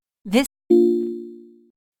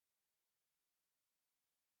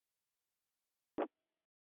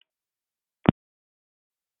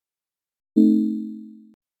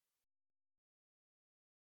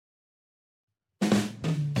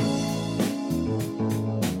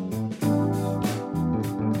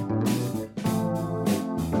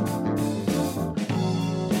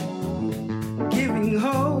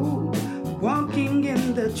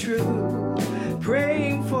the truth,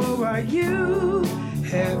 praying for our youth.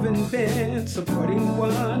 Haven't been supporting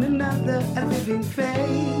one another. A living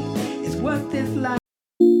faith is what this life.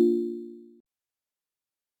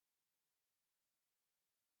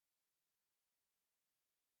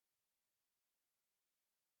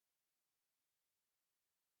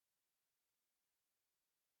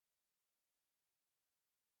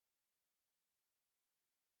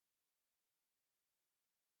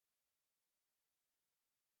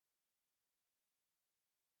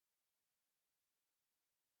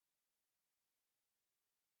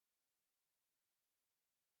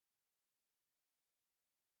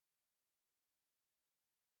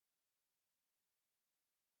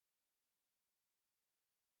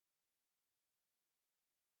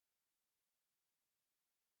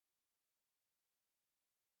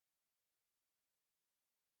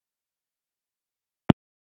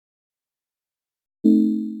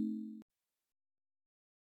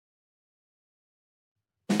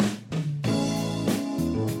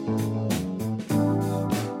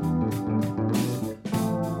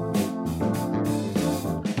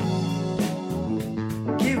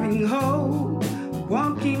 Giving hope,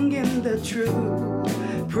 walking in the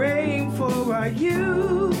truth, praying for our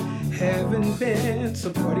youth. Haven't been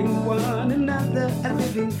supporting one another. A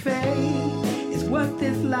living faith is what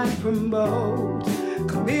this life promotes.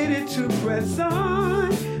 Committed to press on,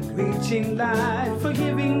 reaching life,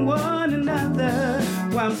 forgiving one another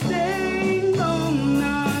while staying on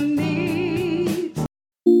our knees.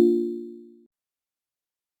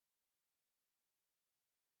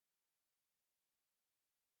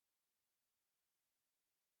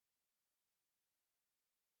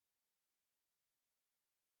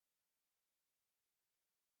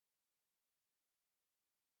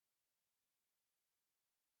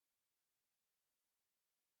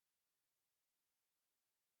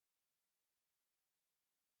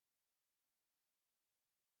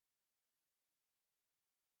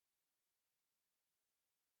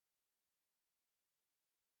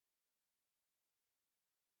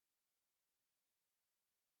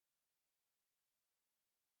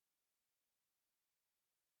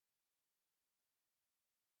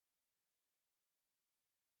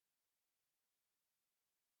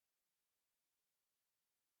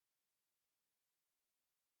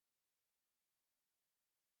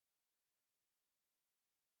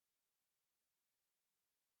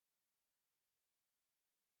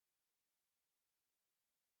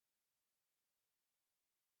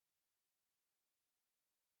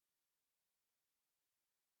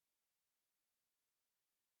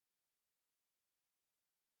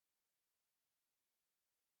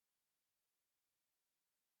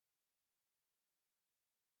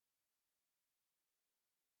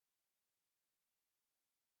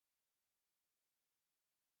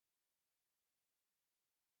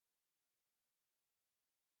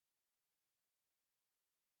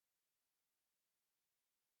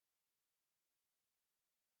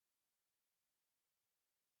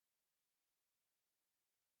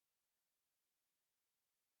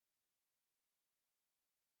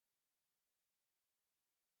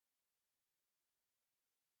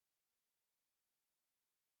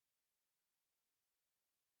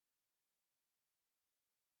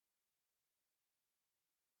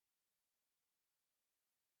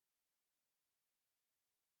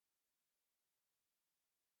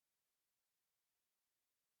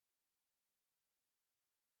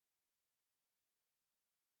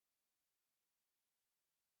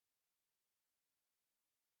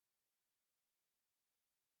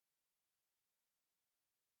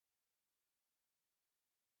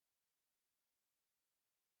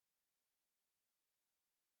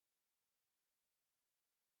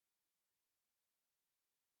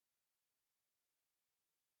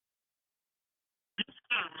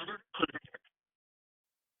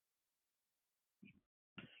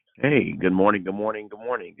 Hey, good morning, good morning, good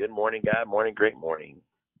morning. Good morning, God. Morning, great morning.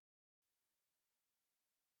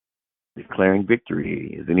 Declaring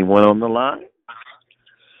victory. Is anyone on the line?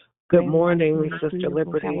 Good morning, Sister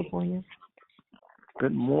Liberty. California.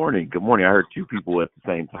 Good morning. Good morning. I heard two people at the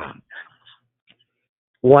same time.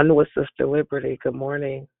 One was Sister Liberty. Good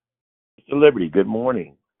morning. Mr. Liberty, good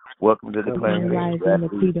morning. Welcome to Good Declaring Grand Victory.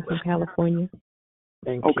 Rising, Makita from California.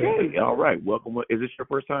 Thank you. Okay, all right. Welcome. Is this your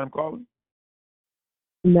first time calling?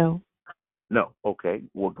 No. No. Okay.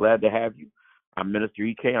 Well, glad to have you. I'm Minister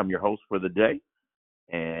EK. I'm your host for the day,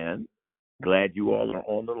 and glad you all are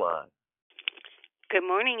on the line. Good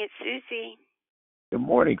morning, it's Susie. Good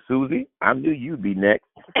morning, Susie. I knew you'd be next.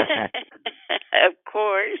 Of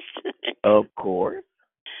course. Of course.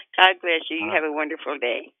 God bless you. You have a wonderful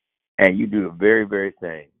day. And you do the very, very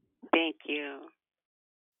same. Thank you.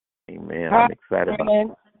 Amen. Hi, I'm excited about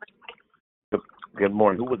Shannon. Good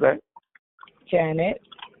morning. Who was that? Janet.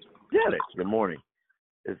 Janet. Good morning.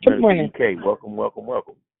 It's Good Minister morning. EK. Welcome, welcome,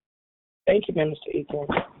 welcome. Thank you, Minister Ethan.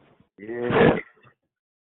 Yeah.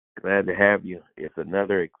 Glad to have you. It's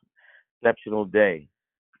another exceptional day.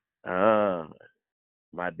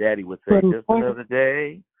 My daddy would say, Good just morning. another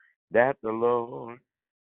day that the Lord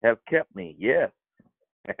has kept me. Yes.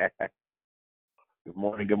 Good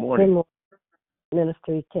morning. Good Good morning. morning,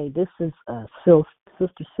 Minister EK. This is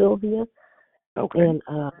Sister Sylvia, Okay. and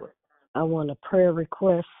I want a prayer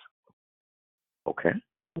request. Okay.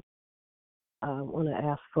 I want to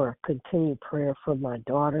ask for a continued prayer for my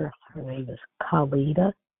daughter. Her name is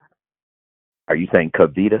Khalida. Are you saying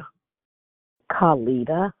Kavita?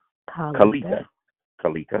 Khalida. Kalita.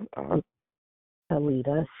 Kalita.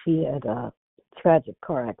 Khalida. She had a tragic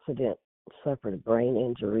car accident, suffered a brain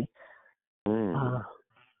injury.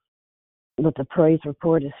 But the praise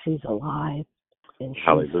report is she's alive, and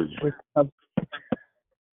Hallelujah. she's recovered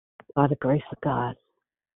by the grace of God.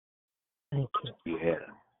 Thank you. Yeah.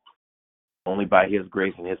 Only by His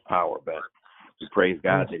grace and His power, but we praise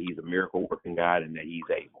God that He's a miracle working God and that He's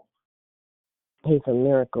able. He's a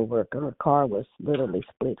miracle worker. Her car was literally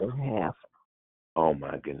split in half. Oh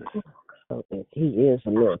my goodness. So He is a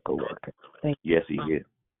miracle worker. Thank you. Yes, He is.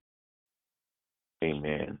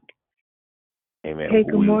 Amen. Amen. Hey,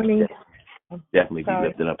 good We morning. definitely be Sorry.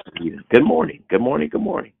 lifting up the leader. Good morning. Good morning. Good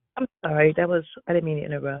morning. I'm sorry. I didn't mean to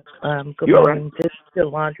interrupt. Good You're all right. morning. This is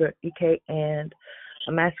Yolanda EK, and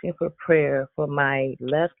I'm asking for prayer for my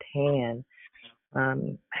left hand.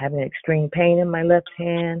 Having extreme pain in my left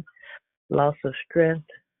hand, loss of strength.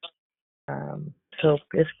 So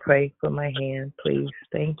just pray for my hand, please.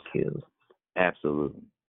 Thank you. Absolutely.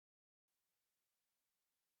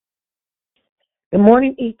 Good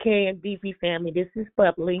morning, EK and BP family. This is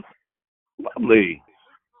Bubbly. Lovely.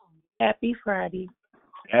 Happy Friday.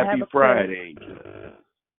 Happy Friday.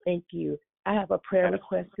 Thank you. I have a prayer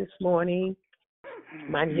request this morning.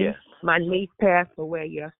 My Yes. niece passed away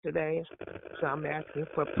yesterday, so I'm asking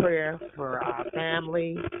for prayer for our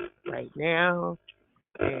family right now.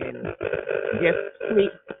 And just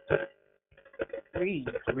please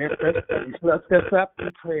lift us up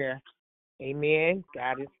in prayer. Amen.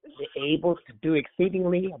 God is able to do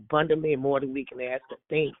exceedingly abundantly and more than we can ask or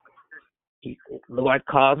think. Lord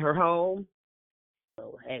called her home.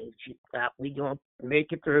 So, hey, we're going to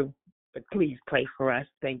make it through. But please pray for us.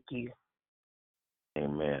 Thank you.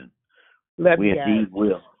 Amen. Love We you guys. indeed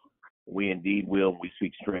will. We indeed will. We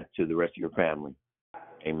speak strength to the rest of your family.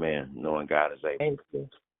 Amen. Knowing God is able. Thank you.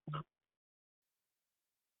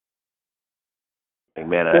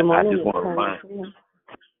 Amen. Good I morning, just want to Miss remind. Tanya.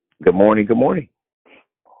 Good morning. Good morning.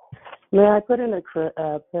 May I put in a prayer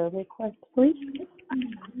request, please?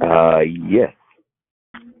 Yes.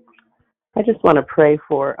 I just want to pray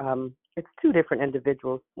for, it's two different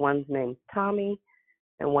individuals. One's named Tommy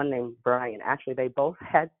and one named Brian. Actually, they both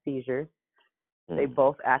had seizures. They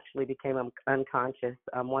both actually became unconscious.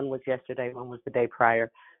 One was yesterday, one was the day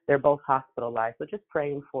prior. They're both hospitalized. So just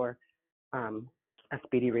praying for a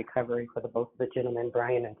speedy recovery for both of the gentlemen,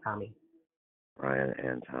 Brian and Tommy. Brian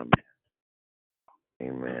and Tommy.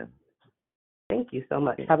 Amen. Thank you so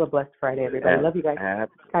much. Have a blessed Friday, everybody. Love you guys.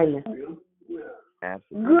 Kindness.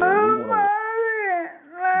 Absolutely.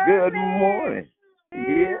 Good morning.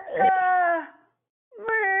 Yeah.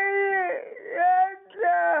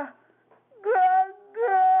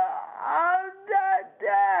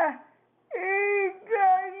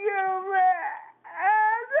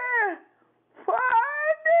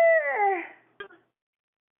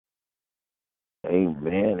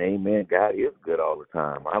 Amen. Amen. God is good all the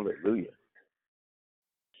time. Hallelujah.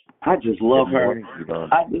 I just love Good her. morning, Yvonne.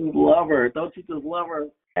 I just love her. Don't you just love her?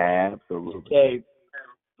 Absolutely. Okay.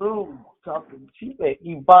 Boom. Talking. She said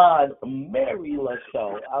Yvonne Mary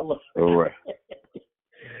LaShow. I love her. All right.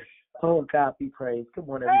 Oh, God be praised. Good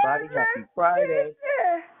morning, everybody. Happy Friday.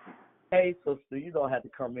 Hey, sister, you don't have to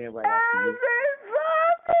come in right after you.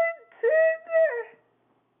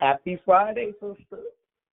 Happy Friday, sister.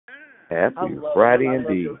 Happy Friday I love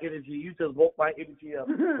indeed. your energy. You just woke my energy up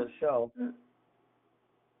for sure.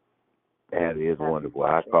 That is wonderful.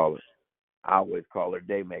 I always call her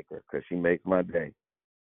day maker because she makes my day.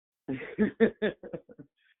 Yeah,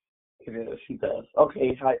 she does.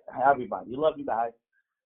 Okay, hi everybody. Love you guys.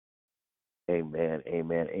 Amen,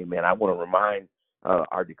 amen, amen. I want to remind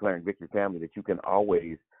our Declaring Victory family that you can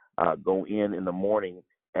always go in the morning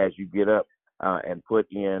as you get up and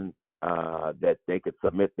put in that they could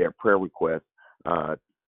submit their prayer request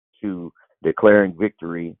to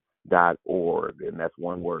declaringvictory.org, and that's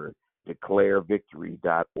one word,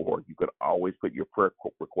 declarevictory.org. You could always put your prayer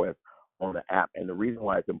request on the app. And the reason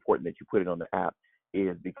why it's important that you put it on the app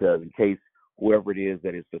is because in case whoever it is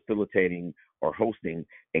that is facilitating or hosting,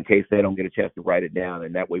 in case they don't get a chance to write it down,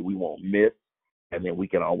 and that way we won't miss, and then we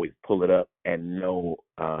can always pull it up and know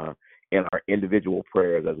in our individual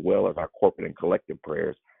prayers as well as our corporate and collective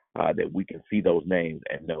prayers that we can see those names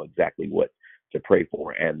and know exactly what to pray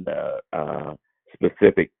for and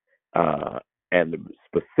specific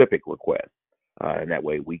requests, and that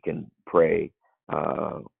way we can pray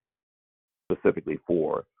specifically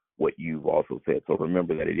for what you've also said. So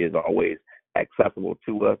remember that it is always accessible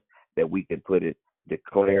to us, that we can put it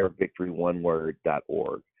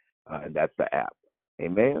declarevictoryoneWord.org, and that's the app.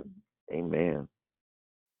 Amen. Amen.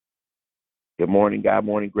 Good morning, God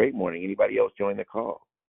morning, great morning. Anybody else join the call?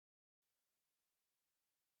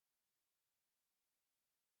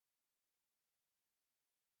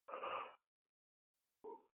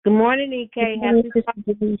 Good morning, EK. Happy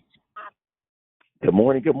Friday. Good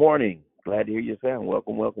morning, good morning. Glad to hear your sound.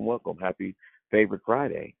 Welcome, welcome, welcome. Happy Favorite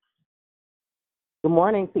Friday. Good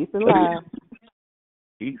morning. Peace and love.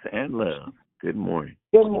 Peace and love. Good morning.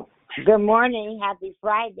 Good morning. Happy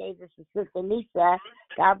Friday. This is Sister Lisa.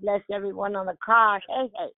 God bless everyone on the call.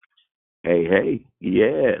 Hey, hey. Hey, hey.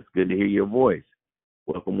 Yes, good to hear your voice.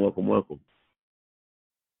 Welcome, welcome, welcome.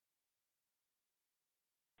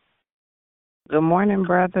 Good morning,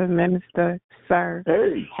 brother, minister, sir.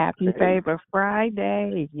 Hey. Happy Favorite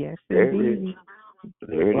Friday. Yes, indeed.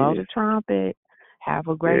 Blow the trumpet. Have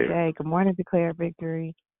a great day. Good morning, Declare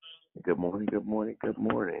Victory. Good morning, good morning, good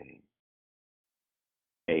morning.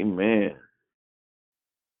 Amen.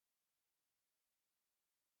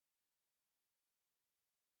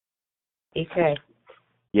 EK.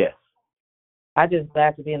 Yes. I just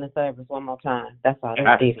glad to be in the service one more time. That's all.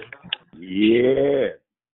 That's easy. Yeah.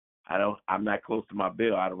 I'm not close to my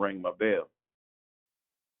bell. I'd ring my bell.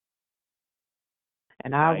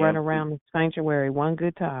 And I'll run around the sanctuary one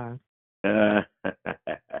good time.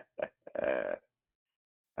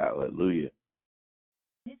 Hallelujah.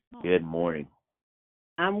 Good morning.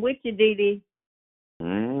 I'm with you, Dee Dee.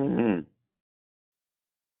 Mm-hmm.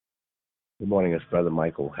 Good morning, it's Brother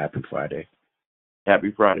Michael. Happy Friday.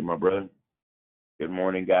 Happy Friday, my brother. Good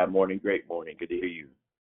morning, God morning, great morning. Good to hear you.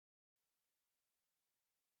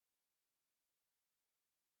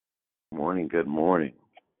 Morning, good morning.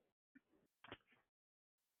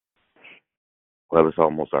 Well, it's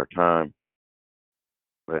almost our time.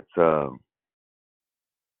 Let's go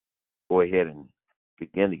ahead and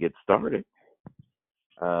begin to get started.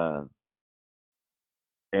 And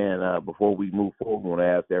before we move forward, I want to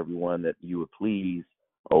ask everyone that you would please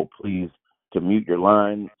to mute your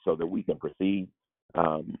line so that we can proceed.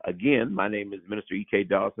 Again, my name is Minister E.K.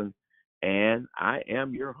 Dawson, and I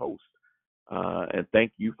am your host. And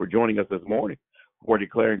thank you for joining us this morning for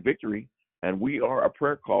Declaring Victory. And we are a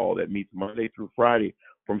prayer call that meets Monday through Friday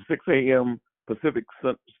from 6 a.m. Pacific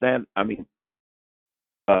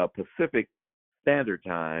Standard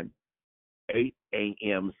Time, 8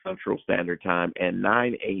 a.m. Central Standard Time, and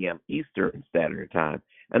 9 a.m. Eastern Standard Time.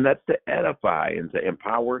 And that's to edify and to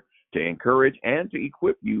empower, to encourage, and to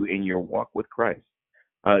equip you in your walk with Christ.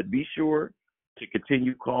 Be sure to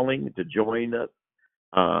continue calling to join us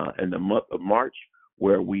in the month of March,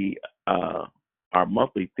 where our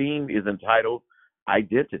monthly theme is entitled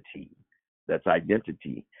Identity. That's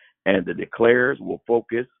identity. And the declares will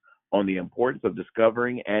focus on the importance of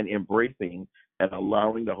discovering and embracing and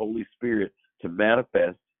allowing the Holy Spirit to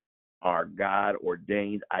manifest our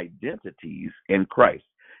God-ordained identities in Christ.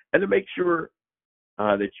 And to make sure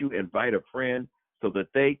that you invite a friend so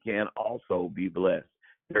that they can also be blessed.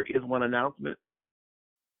 There is one announcement.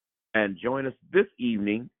 And join us this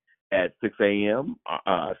evening at 6 p.m.,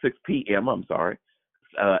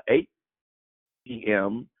 8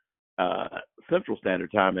 p.m. Central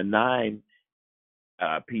Standard Time and 9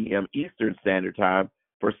 p.m. Eastern Standard Time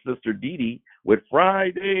for Sister Dee Dee with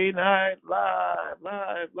Friday Night Live.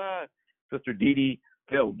 Sister Dee Dee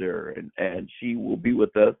Felder, and she will be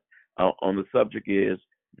with us on the subject is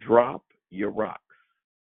Drop Your Rocks.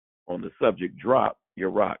 On the subject, Drop Your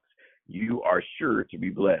Rocks. You are sure to be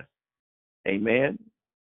blessed. Amen.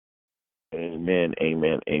 Amen.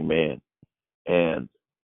 Amen. Amen. And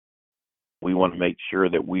we want to make sure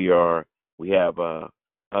that we have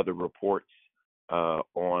other reports for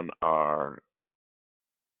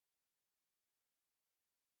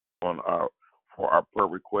our prayer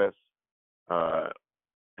requests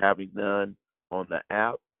having none on the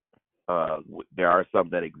app. There are some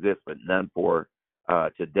that exist, but none for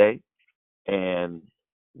today. And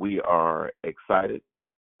we are excited.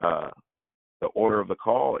 The order of the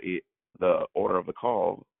call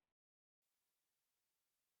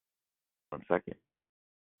 1 second.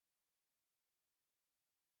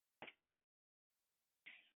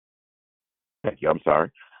 Thank you. I'm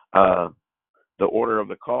sorry. The order of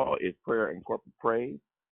the call is prayer and corporate praise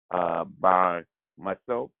by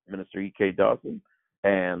myself, Minister E.K. Dawson,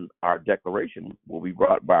 and our declaration will be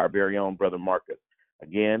brought by our very own Brother Marcus.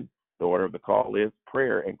 Again, the order of the call is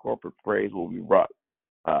prayer and corporate praise will be brought.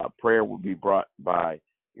 Prayer will be brought by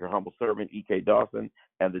your humble servant, E.K. Dawson,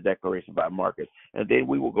 and the declaration by Marcus. And then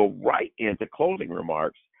we will go right into closing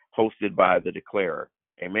remarks hosted by the declarer.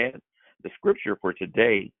 Amen. The scripture for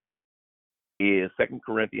today is 2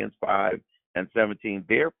 Corinthians 5:17.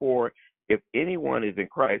 Therefore, if anyone is in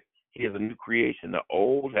Christ, he is a new creation. The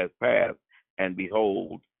old has passed, and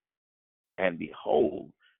behold,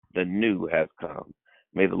 the new has come.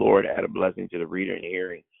 May the Lord add a blessing to the reader and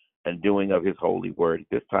hearing and doing of his holy word. At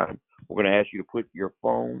this time, we're going to ask you to put your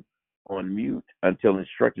phone on mute until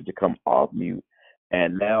instructed to come off mute.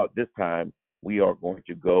 And now at this time, we are going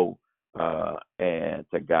to go and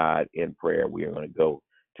to God in prayer. We are going to go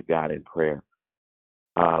to God in prayer.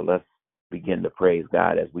 Let's begin to praise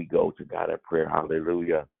God as we go to God in prayer.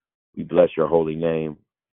 Hallelujah. We bless your holy name.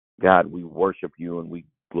 God, we worship you and we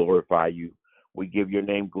glorify you. We give your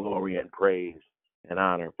name glory and praise and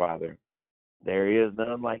honor, Father. There is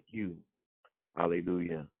none like you.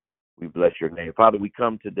 Hallelujah. We bless your name. Father, we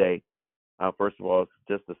come today, first of all,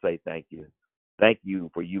 just to say thank you. Thank you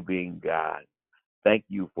for you being God. Thank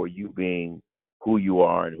you for you being who you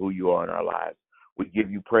are and who you are in our lives. We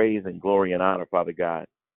give you praise and glory and honor, Father God,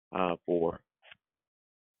 for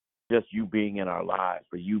just you being in our lives,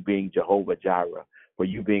 for you being Jehovah Jireh, for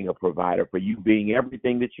you being a provider, for you being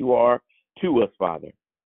everything that you are to us, Father.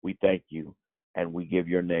 We thank you and we give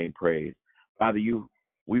your name praise. Father,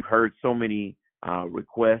 we've heard so many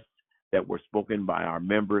requests that were spoken by our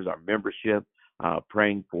members, our membership,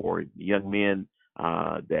 praying for young men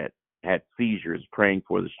that had seizures, praying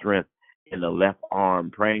for the strength in the left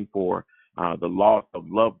arm, praying for the loss of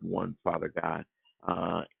loved ones, Father God,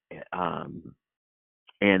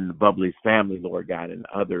 and Bubbly's family, Lord God, and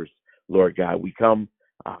others, Lord God. We come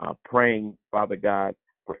praying, Father God,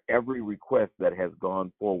 for every request that has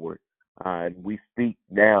gone forward. And we speak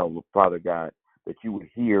now, Father God, that you would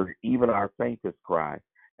hear even our faintest cry.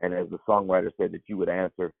 And as the songwriter said, that you would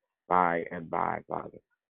answer by and by, Father.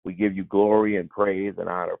 We give you glory and praise and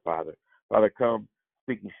honor, Father. Father, come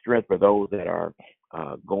speaking strength for those that are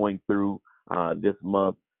going through this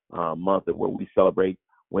month where we celebrate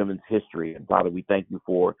Women's History. And Father, we thank you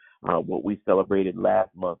for what we celebrated last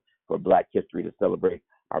month for Black History, to celebrate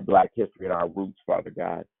our Black history and our roots, Father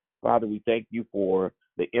God. Father, we thank you for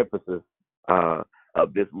the emphasis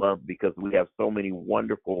of this month, because we have so many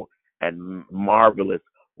wonderful and marvelous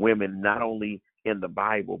women, not only in the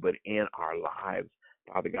Bible, but in our lives.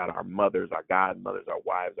 Father God, our mothers, our godmothers, our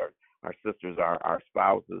wives, our sisters, our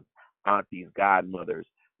spouses, aunties, godmothers.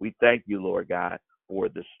 We thank you, Lord God, for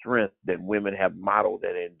the strength that women have modeled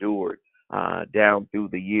and endured down through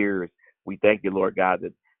the years. We thank you, Lord God,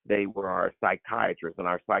 that they were our psychiatrists and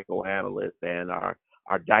our psychoanalysts and our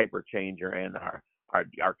diaper changer and our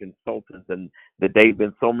consultants, and that they've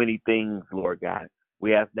been so many things, Lord God.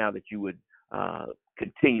 We ask now that you would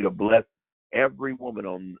continue to bless every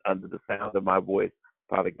woman under the sound of my voice,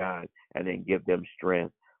 Father God, and then give them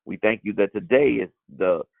strength. We thank you that today is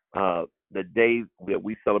the day that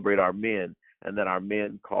we celebrate our men, and that our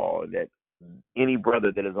men call, and that any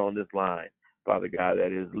brother that is on this line, Father God,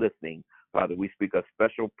 that is listening, Father, we speak a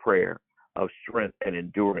special prayer of strength and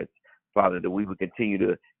endurance, Father, that we would continue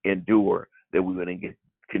to endure, that we would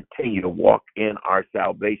continue to walk in our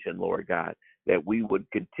salvation, Lord God, that we would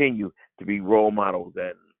continue to be role models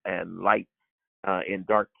and lights in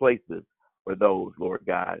dark places for those, Lord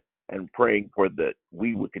God, and praying for that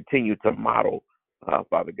we would continue to model,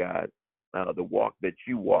 Father God, the walk that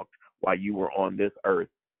you walked while you were on this earth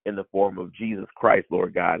in the form of Jesus Christ,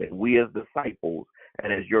 Lord God. And we as disciples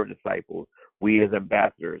and as your disciples, we as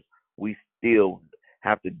ambassadors, we still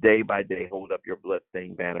have to day by day hold up your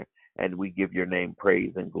bloodstained banner, and we give your name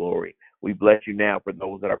praise and glory. We bless you now for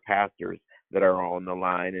those that are pastors that are on the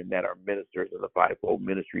line and that are ministers of the fivefold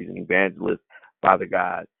ministries and evangelists, Father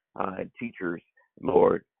God, and teachers,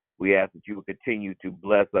 Lord. We ask that you will continue to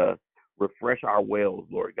bless us, refresh our wells,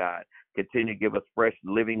 Lord God. Continue to give us fresh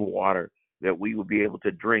living water that we will be able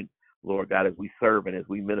to drink, Lord God, as we serve and as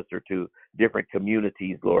we minister to different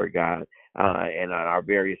communities, Lord God, and our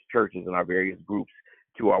various churches and our various groups,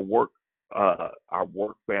 to our work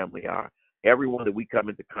family, everyone that we come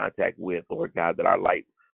into contact with, Lord God, that our light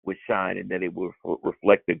would shine and that it would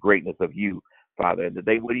reflect the greatness of you, Father, and that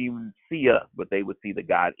they would even see us, but they would see the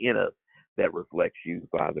God in us that reflects you,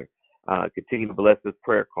 Father. Continue to bless this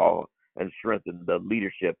prayer call and strengthen the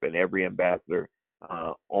leadership and every ambassador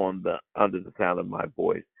under the sound of my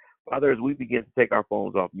voice. Father, as we begin to take our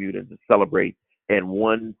phones off mute and to celebrate in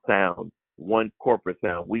one sound, one corporate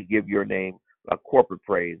sound, we give your name a corporate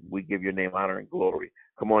praise. We give your name honor and glory.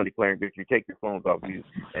 Come on, declaring victory. Take your phones off mute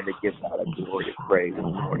and to give God a glorious praise this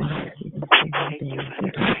morning.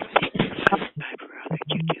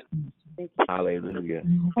 Hallelujah.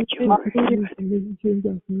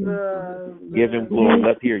 Give him glory.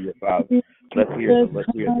 Let's hear you, Father. Let's hear you. Let's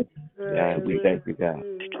hear you. God, we thank you, God.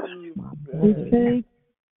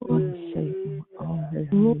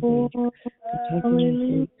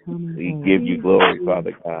 We give you glory,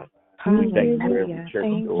 Father God. We thank you for every church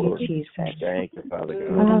door. Thank you, Father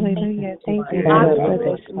God. Hallelujah. Thank you, God, for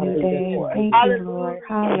this new day. Thank you, Lord.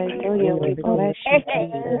 Hallelujah. We bless you,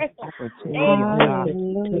 Jesus.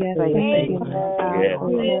 Hallelujah. Thank you, Lord God, for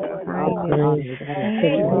your kindness.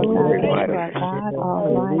 Thank you, Lord God, that you are God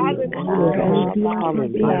Almighty, God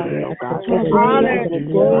Almighty. This is the day that the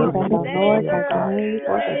Lord has made,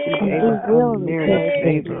 and we will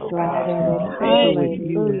rejoice and be glad in it.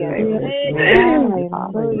 Hallelujah.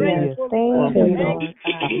 Hallelujah. Thank you, Lord God. Thank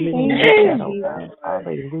you, Jesus.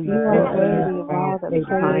 You are worthy of all the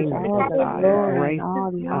praise, all the glory, and all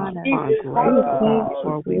the honor. We thank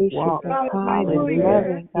you, gracious and kind and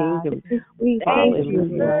loving God. We thank you,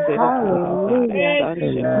 Lord. Hallelujah.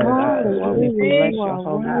 Hallelujah. You are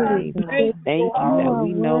worthy, God. Thank you that we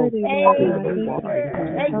know who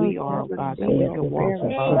we are, God, that we can walk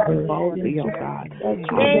boldly, oh God.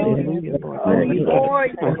 Hallelujah, Lord. That we can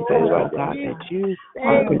confess, oh God, that you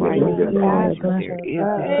are the righteous God, but there is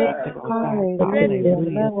nothing, oh God.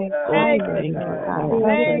 Hallelujah. Lord, thank you, God.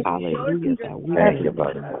 Hallelujah, that we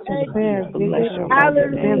declare victory.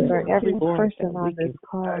 Remember every person on this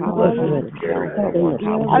call, Lord God, that your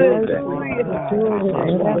mercy endures forever, Lord God.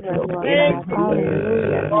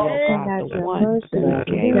 Hallelujah. And that your mercy is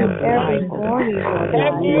new every morning,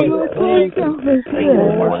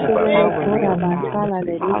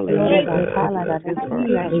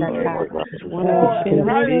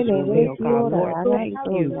 Lord God.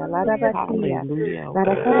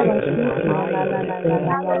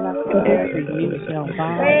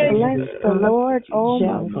 Bless the Lord, oh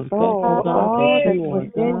my soul, all that's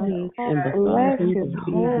within me. Bless his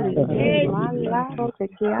holy name.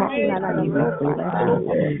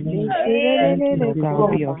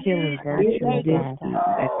 God, your healing virtue, God,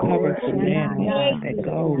 that covers the land, that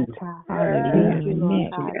goes. Thank you,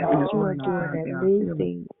 Lord God, that you are doing a new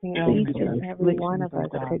thing in each and every one of us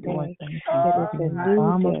today. It is a new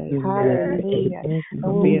day. Hallelujah. And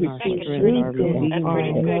we will see new things,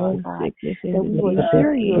 Lord God. That we will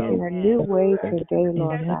hear you in a new way today,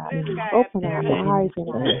 Lord God. Open our eyes and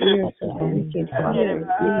our ears so that we can hear and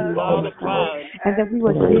see you, Lord God. And that we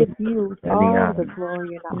will give you all the glory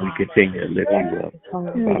and honor. We continue to lift you up.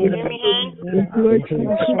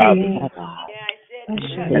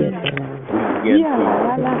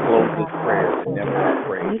 Close this prayer. Never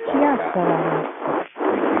pray. We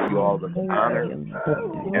give you all the honor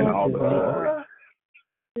and all the glory.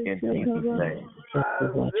 In Jesus' name.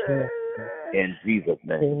 In Jesus'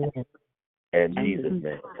 name. In Jesus'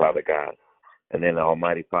 name, Father God. And then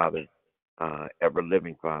Almighty Father, ever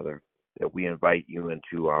living Father, that we invite you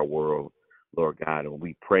into our world, Lord God, and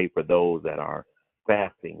we pray for those that are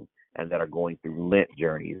fasting and that are going through Lent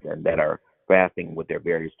journeys and that are fasting with their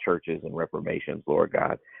various churches and reformations, Lord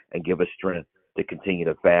God, and give us strength to continue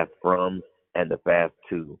to fast from and to fast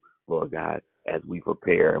to, Lord God, as we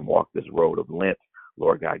prepare and walk this road of Lent.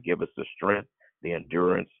 Lord God, give us the strength, the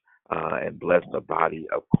endurance, and bless the body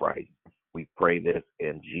of Christ. We pray this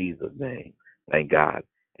in Jesus' name. Thank God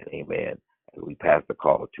and amen. And we pass the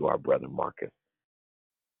call to our brother Marcus.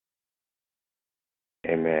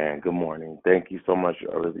 Amen. Good morning. Thank you so much,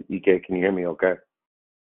 EK. Can you hear me okay?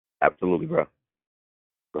 Absolutely, bro.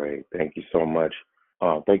 Great. Thank you so much.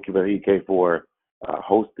 Thank you, Brother EK, for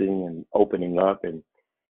hosting and opening up and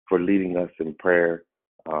for leading us in prayer.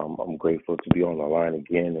 I'm grateful to be on the line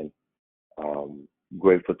again and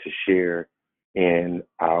grateful to share in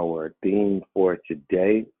our theme for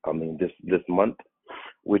today, this month,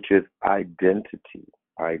 which is identity.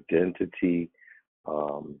 Identity.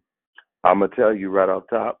 I'm going to tell you right off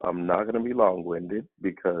top, I'm not going to be long-winded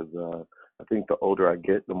because I think the older I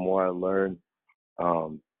get, the more I learn.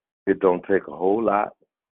 It don't take a whole lot.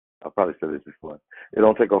 I probably said this before. It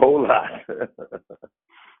don't take a whole lot.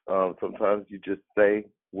 Sometimes you just say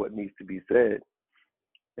what needs to be said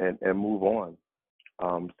and move on.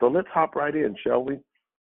 So let's hop right in, shall we?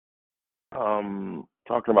 Talking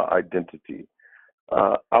about identity.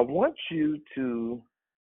 I want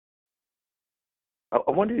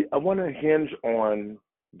to hinge on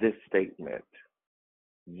this statement.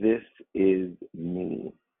 This is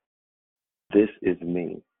me. This is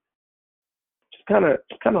me. Just kind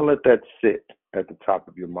of let that sit at the top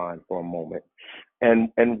of your mind for a moment.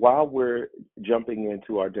 And while we're jumping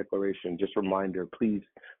into our declaration, just a reminder, please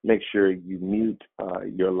make sure you mute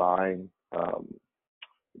your line.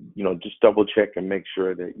 Just double check and make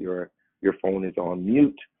sure that your phone is on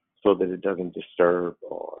mute so that it doesn't disturb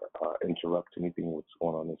or interrupt anything that's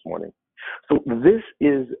going on this morning. So this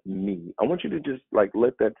is me. I want you to just let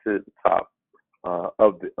that sit at the top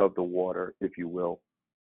of the water, if you will.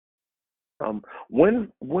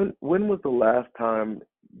 When was the last time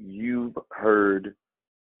you've heard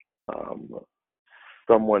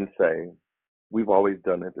someone say, "We've always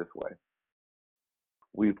done it this way"?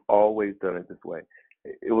 We've always done it this way.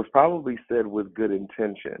 It was probably said with good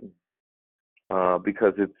intention,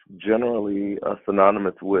 because it's generally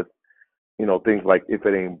synonymous with, things like, if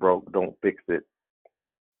it ain't broke, don't fix it.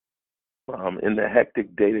 In the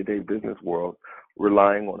hectic day-to-day business world,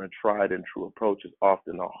 relying on a tried and true approach is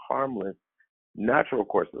often a harmless, natural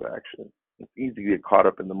course of action. It's easy to get caught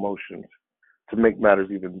up in the motions. To make matters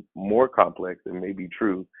even more complex, it may be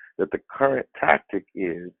true that the current tactic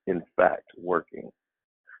is, in fact, working.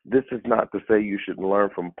 This is not to say you should learn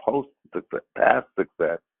from past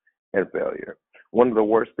success and failure. One of the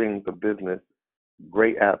worst things a business,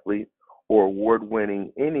 great athlete, or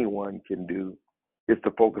award-winning anyone can do is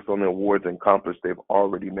to focus on the awards and accomplishments they've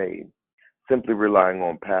already made. Simply relying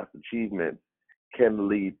on past achievements can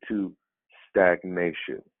lead to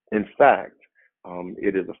stagnation. In fact,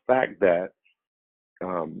 it is a fact that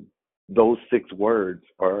those 6 words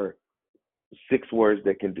are 6 words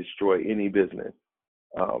that can destroy any business.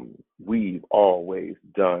 We've always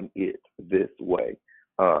done it this way.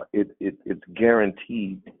 It's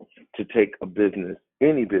guaranteed to take a business,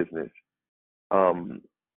 any business,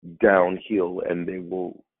 downhill, and they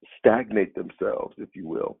will stagnate themselves, if you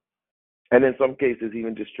will, and in some cases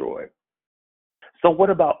even destroy. So what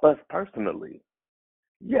about us personally?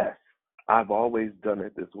 Yes, I've always done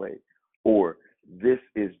it this way, or this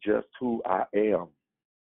is just who I am.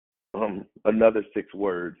 Another 6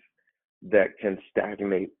 words that can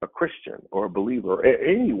stagnate a Christian or a believer, or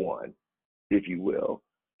anyone, if you will.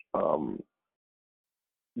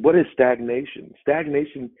 What is stagnation?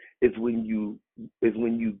 Stagnation is when you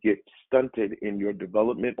get stunted in your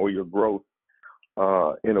development or your growth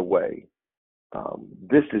in a way.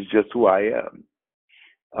 This is just who I am.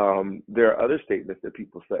 There are other statements that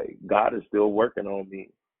people say. God is still working on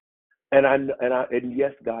me, and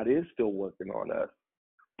yes, God is still working on us.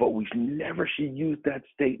 But we never should use that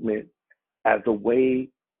statement as a way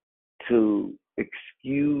to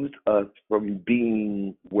excuse us from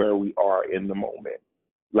being where we are in the moment.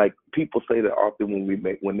 Like, people say that often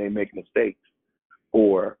when they make mistakes,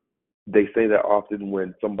 or they say that often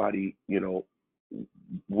when somebody,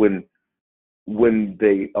 when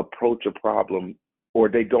they approach a problem, or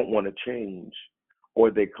they don't want to change, or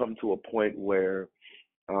they come to a point where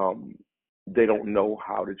they don't know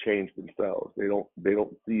how to change themselves. They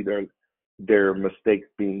don't see their mistakes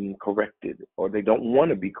being corrected, or they don't want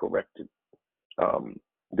to be corrected.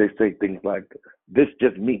 They say things like, "This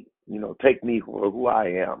just me, take me for who I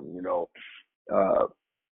am,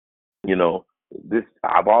 this,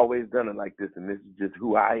 I've always done it like this, and this is just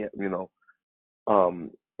who I am,"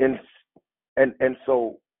 and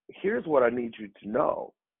so here's what I need you to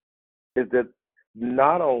know, is that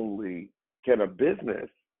not only can a business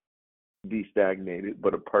be stagnated,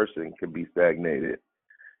 but a person can be stagnated.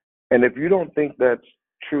 And if you don't think that's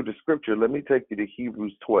true to Scripture, let me take you to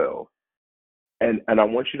Hebrews 12. And I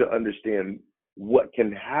want you to understand what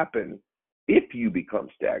can happen if you become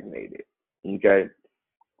stagnated, okay?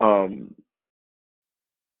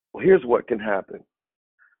 Here's what can happen.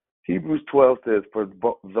 Hebrews 12 says, "For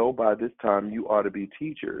though by this time you ought to be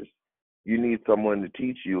teachers, you need someone to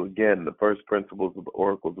teach you, again, the first principles of the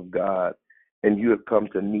oracles of God, and you have come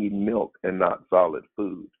to need milk and not solid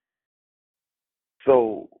food."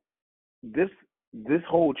 So this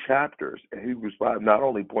whole chapter, Hebrews 5, not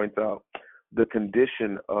only points out the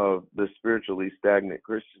condition of the spiritually stagnant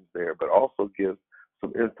Christians there, but also gives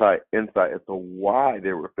some insight as to why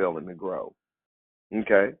they were failing to grow.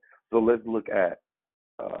 Okay, so let's look at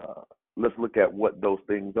what those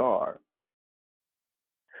things are.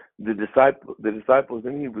 The disciples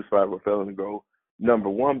in Hebrews 5 were failing to grow. Number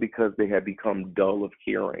one, because they had become dull of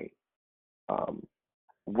hearing.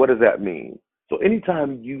 What does that mean? So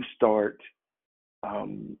anytime you start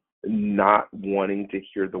not wanting to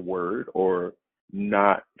hear the word, or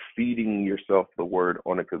not feeding yourself the word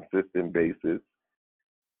on a consistent basis,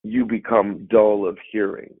 you become dull of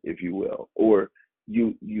hearing, if you will, or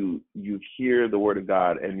you hear the word of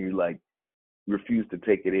God and you like refuse to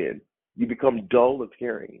take it in. You become dull of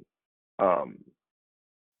hearing.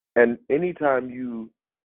 And anytime you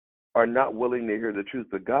are not willing to hear the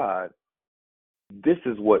truth of God, this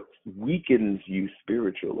is what weakens you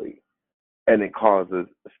spiritually, and it causes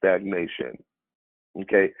stagnation.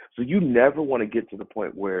 Okay? So you never want to get to the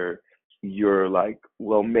point where you're like,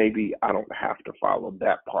 well, maybe I don't have to follow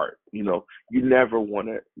that part. You know, you never want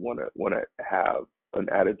to have an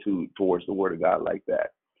attitude towards the word of God like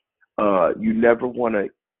that. You never want to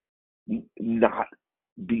not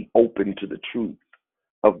be open to the truth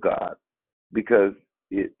of God, because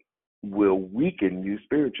it will weaken you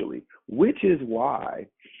spiritually, which is why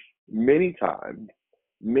many times,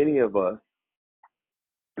 many of us,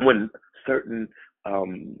 when certain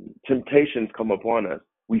temptations come upon us,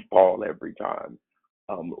 we fall every time.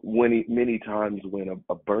 Many times when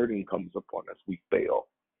a burden comes upon us, we fail.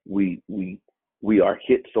 We are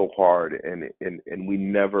hit so hard, and we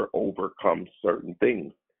never overcome certain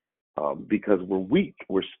things because we're weak.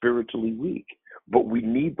 We're spiritually weak. But we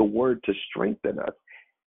need the word to strengthen us.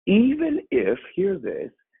 Even if, hear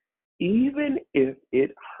this, even if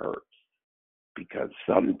it hurts, because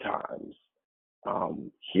sometimes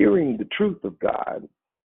hearing the truth of God,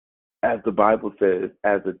 as the Bible says,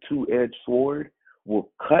 as a two-edged sword, will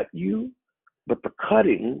cut you, but the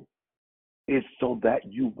cutting is so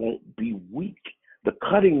that you won't be weak. The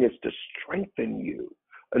cutting is to strengthen you.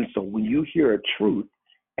 And so when you hear a truth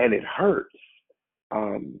and it hurts,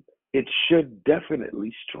 it should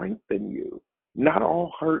definitely strengthen you. Not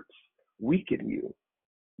all hurts weaken you.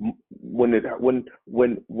 When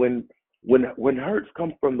hurts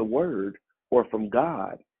come from the word or from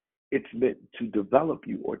God, it's meant to develop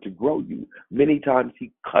you or to grow you. Many times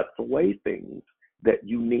he cuts away things that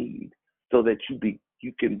you need so that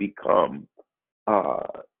you can become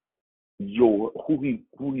who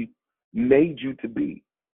he made you to be,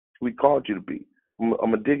 who he called you to be. I'm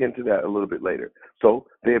gonna dig into that a little bit later. So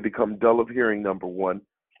they have become dull of hearing, number one.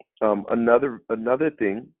 Another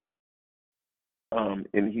thing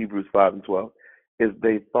in Hebrews 5:12 is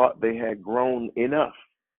they thought they had grown enough.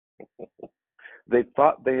 They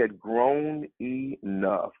thought they had grown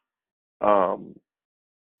enough. And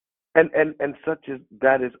such as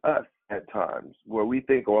that is us at times, where we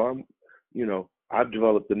think, oh, I've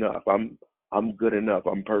developed enough. I'm good enough.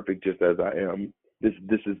 I'm perfect just as I am.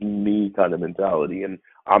 This is me kind of mentality, and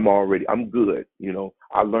I'm good.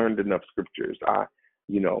 I learned enough scriptures.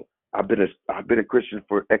 I've been a Christian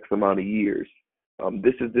for X amount of years.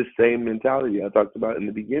 This is this same mentality I talked about in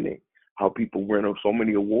the beginning. How people win so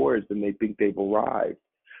many awards and they think they've arrived.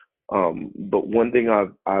 But one thing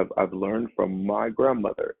I've learned from my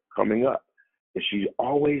grandmother coming up is she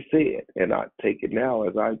always said, and I take it now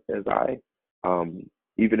as I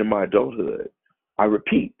even in my adulthood, I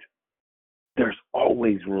repeat, there's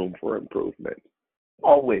always room for improvement.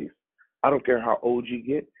 Always. I don't care how old you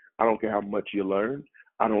get. I don't care how much you learn.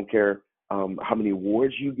 I don't care how many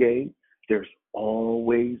awards you gain. There's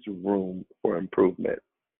always room for improvement.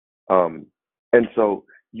 And so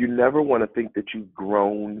you never want to think that you've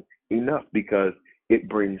grown enough, because it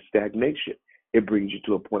brings stagnation. It brings you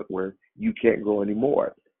to a point where you can't grow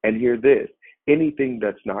anymore. And hear this, anything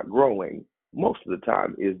that's not growing most of the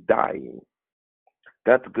time is dying.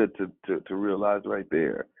 That's good to realize right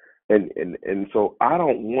there. And so I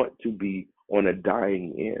don't want to be on a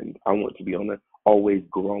dying end. I want to be on an always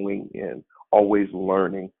growing end, always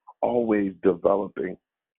learning, always developing.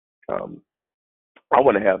 I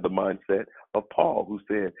want to have the mindset of Paul, who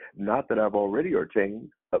said, not that I've already attained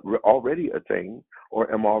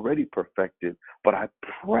or am already perfected, but I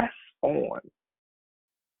press on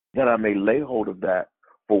that I may lay hold of that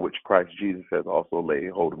for which Christ Jesus has also laid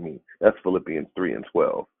hold of me. That's Philippians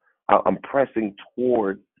 3:12. I'm pressing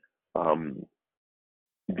toward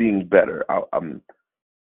being better.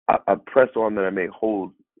 I press on that I may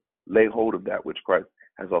lay hold of that which Christ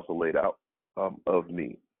has also laid out of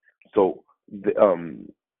me. So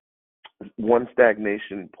one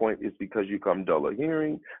stagnation point is because you come dull of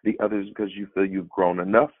hearing. The other is because you feel you've grown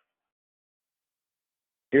enough.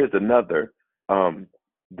 Here's another.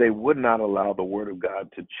 They would not allow the word of God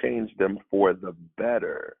to change them for the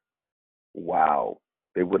better. Wow.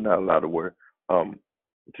 They would not allow the word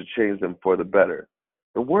to change them for the better.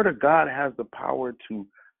 The word of God has the power to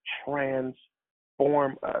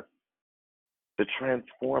transform us.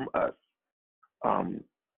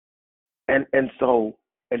 And so,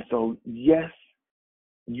 yes,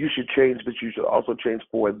 you should change, but you should also change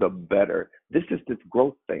for the better. This is this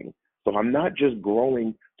growth thing. So I'm not just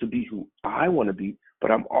growing to be who I want to be, but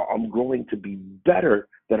I'm growing to be better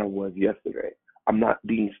than I was yesterday. I'm not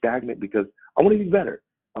being stagnant because I want to be better.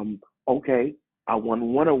 Okay, I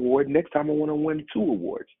won 1 award. Next time I want to win 2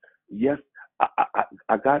 awards. Yes,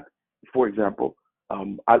 I got, for example,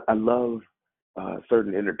 I love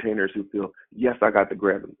certain entertainers who feel, yes, I got the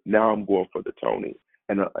Grammy. Now I'm going for the Tony,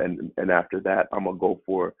 and after that I'm gonna go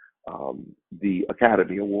for the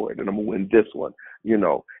Academy Award, and I'm gonna win this one.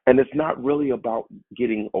 And it's not really about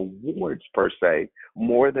getting awards per se,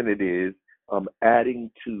 more than it is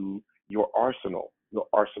adding to your arsenal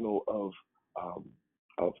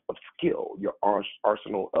of skill, your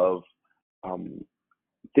arsenal of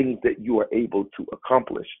things that you are able to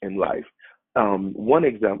accomplish in life. One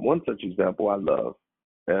such example I love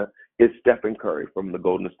is Stephen Curry from the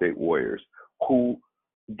Golden State Warriors, who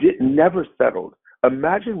never settled.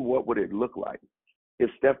 Imagine what would it look like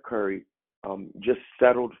if Steph Curry just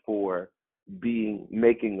settled for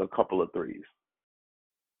making a couple of threes.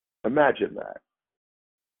 Imagine that.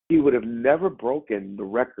 He would have never broken the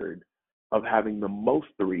record of having the most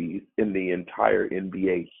threes in the entire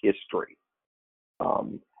NBA history.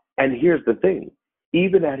 And here's the thing,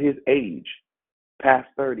 even at his age, past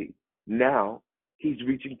 30, now he's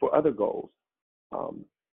reaching for other goals. And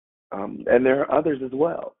there are others as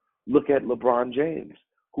well. Look at LeBron James,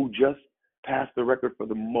 who just passed the record for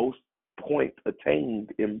the most points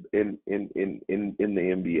attained in the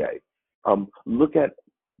NBA. Look at,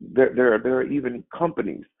 there are even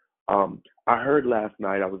companies. I heard last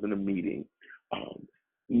night, I was in a meeting.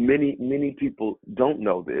 Many people don't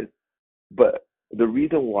know this, but the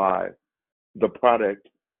reason why the product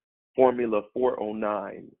Formula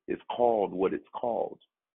 409 is called what it's called,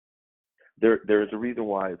 there's a reason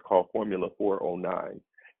why it's called Formula 409,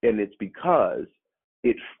 and it's because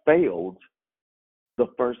it failed the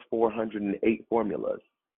first 408 formulas.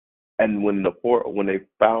 And when they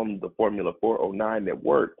found the Formula 409 that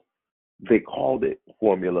worked, they called it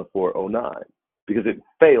Formula 409 because it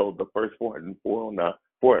failed the first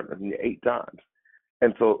 408 times.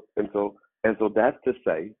 And so that's to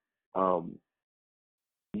say,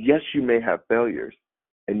 yes, you may have failures,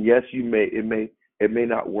 and yes, it may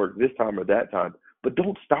not work this time or that time, but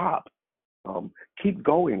don't stop. Keep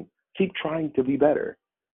going. Keep trying to be better.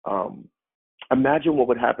 Imagine what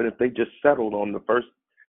would happen if they just settled on the first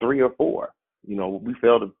 3 or 4. We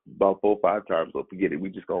failed about 4 or 5 times, so forget it. We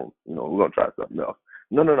just we're gonna try something else.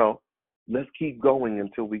 No. Let's keep going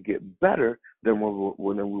until we get better than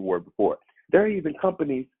we were before. There are even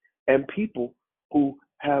companies and people who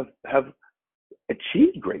have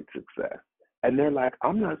achieved great success, and they're like,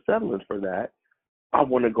 I'm not settling for that. I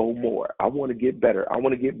want to go more. I want to get better. I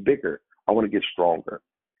want to get bigger. I want to get stronger.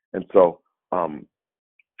 And so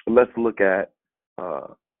let's look at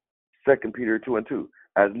 2 Peter 2:2.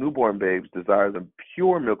 As newborn babes, desire the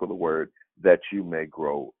pure milk of the word, that you may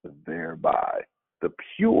grow thereby. The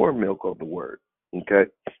pure milk of the word.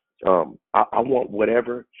 Okay? I want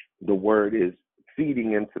whatever the word is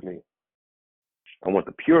feeding into me. I want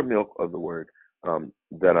the pure milk of the word,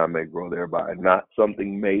 that I may grow thereby. Not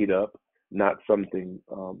something made up, not something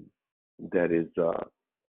that is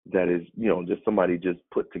just somebody just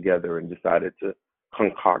put together and decided to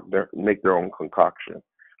make their own concoction.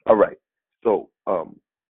 All right. So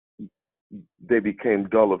they became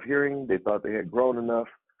dull of hearing. They thought they had grown enough.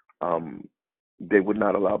 They would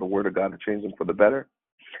not allow the word of God to change them for the better.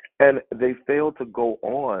 And they failed to go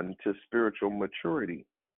on to spiritual maturity.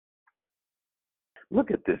 Look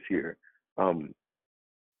at this here.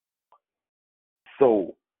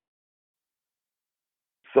 So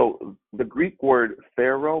the Greek word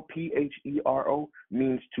phero, Phero,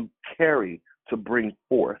 means to carry, to bring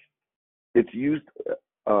forth. It's used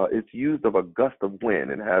of a gust of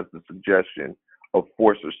wind and has the suggestion of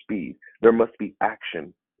force or speed. There must be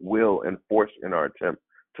action, will, and force in our attempt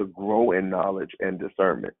to grow in knowledge and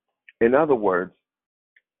discernment. In other words,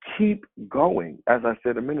 keep going. As I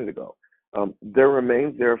said a minute ago, there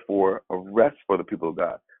remains therefore a rest for the people of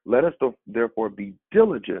God. Let us therefore be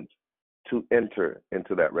diligent to enter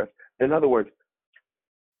into that rest. In other words,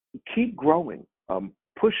 keep growing,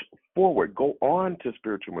 push forward, go on to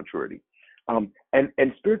spiritual maturity. And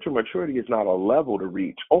spiritual maturity is not a level to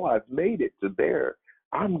reach. Oh, I've made it to there.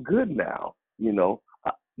 I'm good now.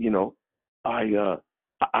 I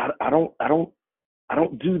don't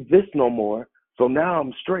do this no more. So now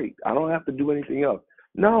I'm straight. I don't have to do anything else.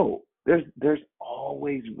 No, there's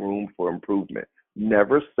always room for improvement.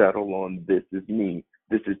 Never settle on this is me.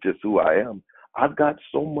 This is just who I am. I've got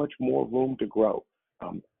so much more room to grow.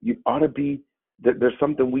 You ought to be. There's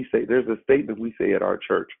something we say. There's a statement we say at our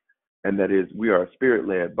church, and that is, we are a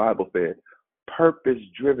spirit-led, Bible-fed,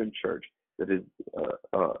 purpose-driven church. That is,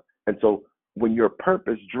 and so when you're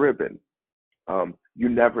purpose-driven, you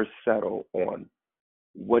never settle on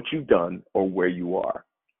what you've done or where you are.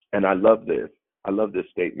 And I love this. I love this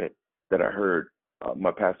statement that I heard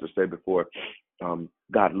my pastor say before.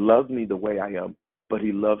 God loves me the way I am, but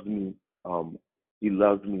He loves me. He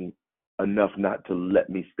loves me enough not to let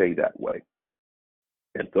me stay that way.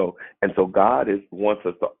 And so God wants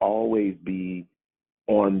us to always be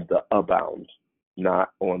on the abound, not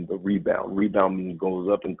on the rebound. Rebound means goes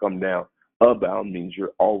up and come down. Abound means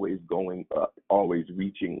you're always going up, always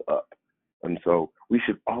reaching up. And so we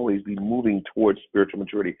should always be moving towards spiritual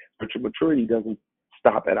maturity. Spiritual maturity doesn't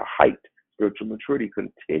stop at a height. Spiritual maturity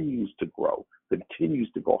continues to grow,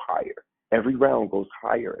 continues to go higher. Every round goes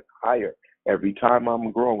higher and higher. Every time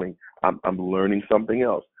I'm growing, I'm learning something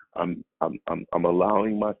else. I'm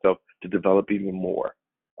allowing myself to develop even more.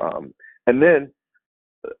 And then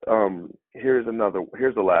here's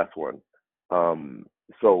the last one.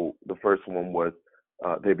 So the first one was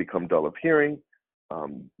they become dull of hearing.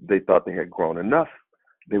 They thought they had grown enough.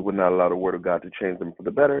 They would not allow the word of God to change them for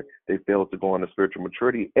the better. They failed to go on to spiritual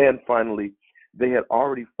maturity. And finally, they had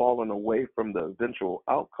already fallen away from the eventual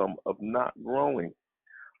outcome of not growing.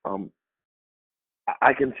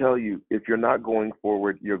 I can tell you, if you're not going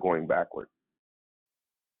forward, you're going backward.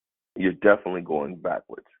 You're definitely going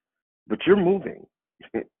backwards. But you're moving.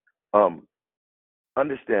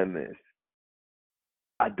 Understand this.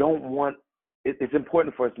 I don't want, it's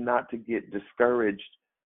important for us not to get discouraged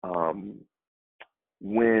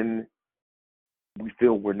when we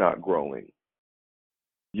feel we're not growing.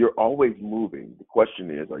 You're always moving. The question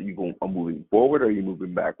is, are you moving forward or are you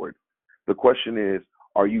moving backward? The question is,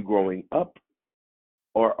 are you growing up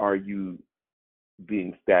or are you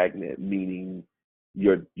being stagnant, meaning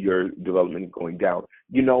your development is going down?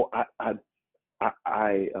 You know, I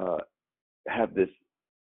have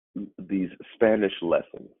these Spanish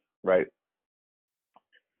lessons, right?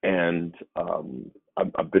 And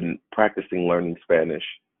I've been practicing learning Spanish,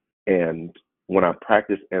 and when I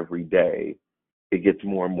practice every day, it gets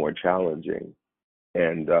more and more challenging.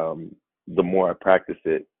 And the more I practice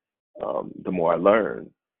it, the more I learn.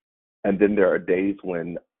 And then there are days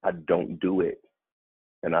when I don't do it,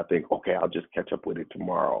 and I think, okay, I'll just catch up with it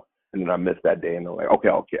tomorrow. And then I miss that day, and I'm like, okay,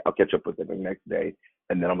 I'll catch up with it the next day.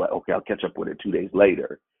 And then I'm like, okay, I'll catch up with it 2 days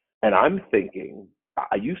later. And I'm thinking,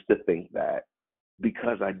 I used to think that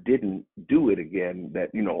because I didn't do it again, that,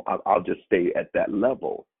 you know, I'll just stay at that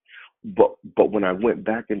level. But when I went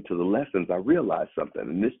back into the lessons, I realized something,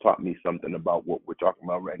 and this taught me something about what we're talking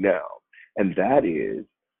about right now. And that is,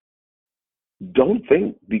 don't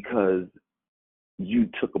think because you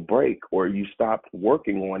took a break or you stopped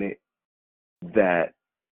working on it that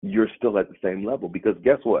you're still at the same level. Because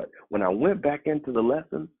guess what? When I went back into the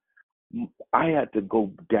lessons, I had to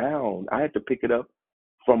go down. I had to pick it up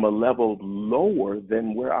from a level lower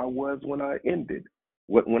than where I was when I ended,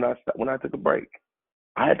 when I took a break.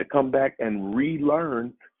 I had to come back and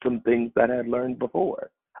relearn some things that I had learned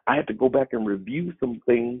before. I had to go back and review some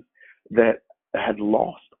things that I had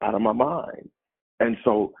lost out of my mind. And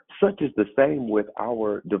so such is the same with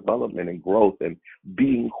our development and growth and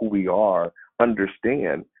being who we are.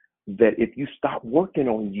 Understand that if you stop working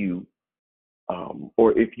on you,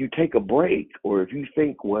 or if you take a break, or if you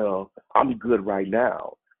think, well, I'm good right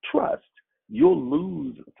now, trust, you'll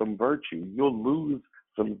lose some virtue. You'll lose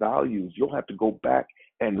some values. You'll have to go back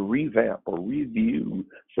and revamp or review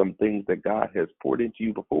some things that God has poured into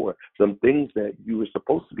you before, some things that you were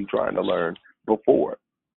supposed to be trying to learn before.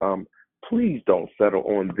 Please don't settle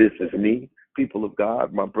on this is me, people of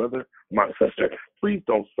God, my brother, my sister. Please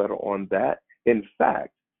don't settle on that. In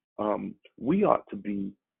fact, we ought to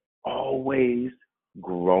be always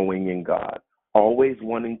growing in God, always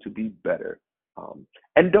wanting to be better.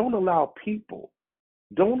 And don't allow people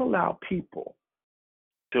to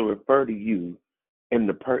refer to you in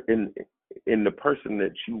the person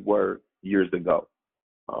that you were years ago.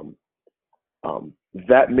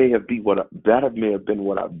 That may have been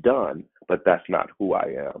what I've done, but that's not who I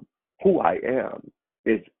am. Who I am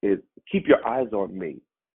is keep your eyes on me,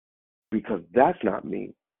 because that's not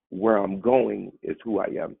me. Where I'm going is who I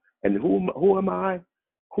am. And who am I?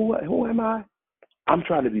 Who am I? I'm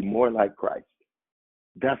trying to be more like Christ.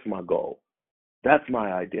 That's my goal. That's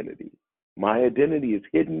my identity. My identity is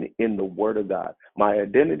hidden in the Word of God. My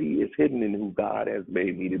identity is hidden in who God has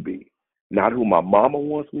made me to be. Not who my mama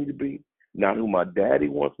wants me to be, not who my daddy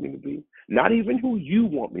wants me to be, not even who you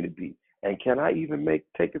want me to be. And can I even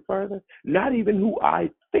take it further? Not even who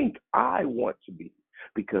I think I want to be.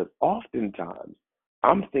 Because oftentimes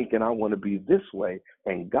I'm thinking I want to be this way,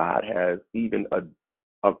 and God has even a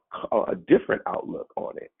different outlook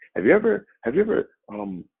on it. Have you ever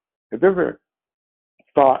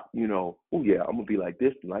thought, oh yeah, I'm gonna be like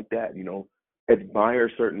this and like that, admire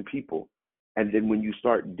certain people. And then when you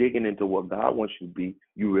start digging into what God wants you to be,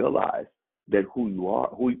 you realize that who you are,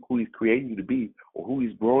 who He's creating you to be, or who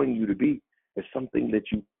He's growing you to be, is something that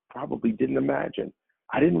you probably didn't imagine.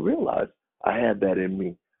 I didn't realize I had that in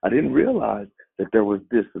me. I didn't realize that there was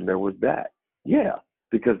this and there was that. Yeah,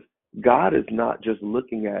 because God is not just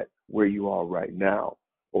looking at where you are right now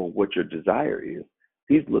or what your desire is.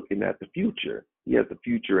 He's looking at the future. He has the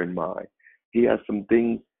future in mind. He has some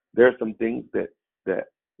things. There are some things that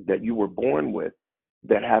you were born with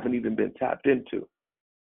that haven't even been tapped into.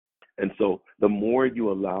 And so the more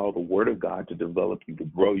you allow the Word of God to develop you, to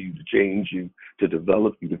grow you, to change you, to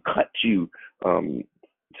develop you, to cut you,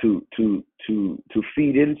 to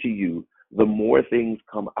feed into you, the more things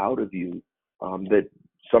come out of you that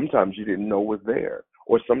sometimes you didn't know was there,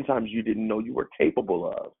 or sometimes you didn't know you were capable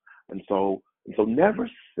of. And so never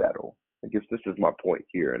settle. I guess this is my point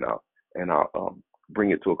here, and I'll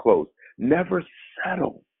bring it to a close. Never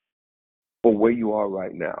settle for where you are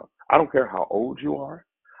right now. I don't care how old you are.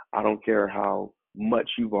 I don't care how much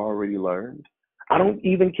you've already learned. I don't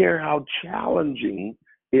even care how challenging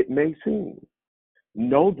it may seem.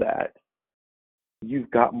 Know that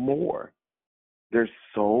you've got more. There's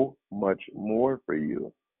so much more for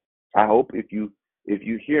you. I hope if you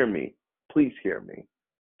hear me, please hear me.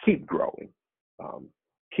 Keep growing.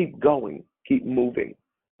 Keep going. Keep moving.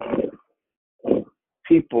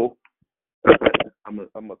 People, I'm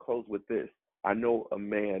gonna close with this. I know a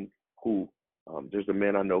man who there's a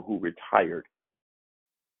man I know who retired,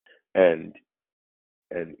 and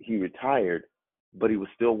he retired, but he was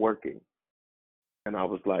still working. And I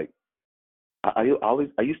was like, I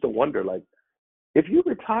used to wonder, like, if you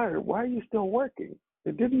retired, why are you still working?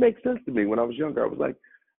 It didn't make sense to me when I was younger. I was like,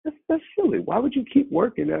 that's silly. Why would you keep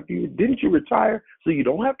working after you didn't you retire so you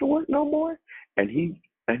don't have to work no more? And he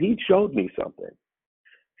showed me something.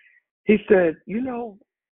 He said,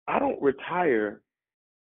 I don't retire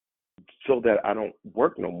so that I don't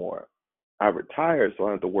work no more. I retire so I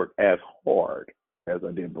don't have to work as hard as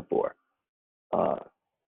I did before.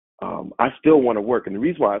 I still want to work, and the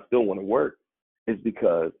reason why I still want to work is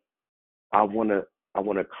because I want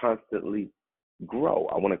to constantly grow.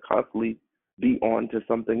 I want to constantly be on to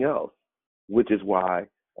something else, which is why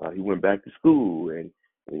he went back to school and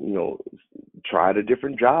tried a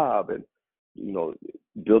different job and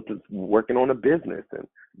working on a business and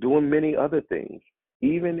doing many other things,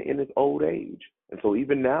 even in his old age. And so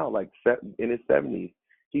even now, like in his 70s,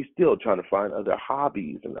 he's still trying to find other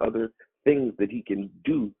hobbies and other things that he can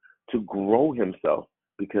do to grow himself,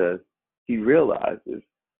 because he realizes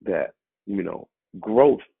that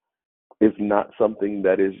growth is not something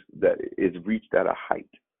that is reached at a height.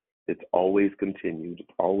 It's always continued. It's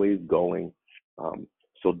always going.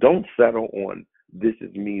 So don't settle on this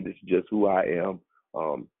is me. This is just who I am.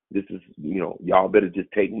 This is y'all better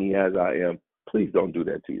just take me as I am. Please don't do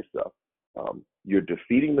that to yourself. You're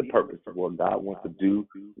defeating the purpose of what God wants to do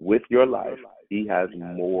with your life. He has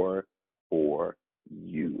more for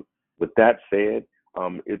you. With that said,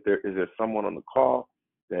 is there someone on the call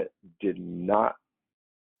that did not?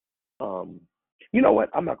 You know what?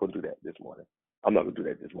 I'm not going to do that this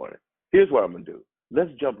morning. Here's what I'm going to do.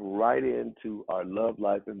 Let's jump right into our Love,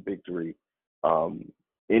 Life, and Victory.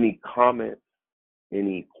 Any comments,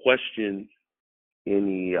 any questions,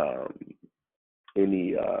 any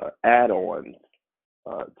add-ons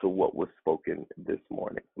to what was spoken this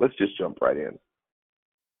morning? Let's just jump right in.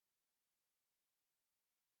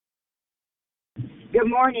 Good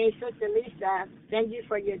morning, Sister Lisa. Thank you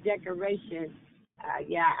for your decoration.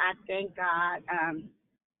 I thank God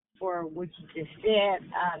for what you just said.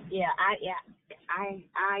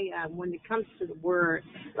 I when it comes to the word,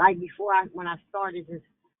 like before, when I started this,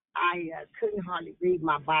 I couldn't hardly read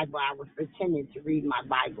my Bible. I was pretending to read my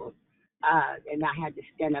Bible, and I had to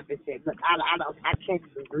stand up and say, "Look, I can't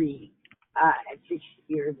even read at 6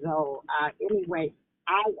 years old." Anyway,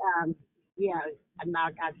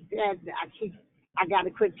 like I said, I got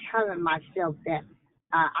to quit telling myself that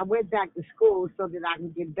I went back to school so that I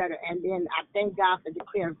can get better. And then I thank God for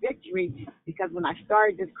Declare Victory, because when I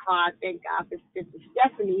started this call, I thank God for Sister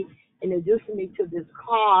Stephanie introducing me to this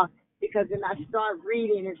call, because then I start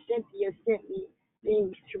reading, and Cynthia sent me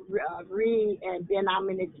things to read, and then I'm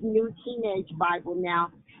in a new teenage Bible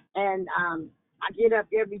now, and I get up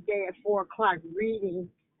every day at 4 o'clock reading,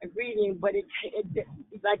 but it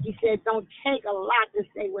like you said, don't take a lot to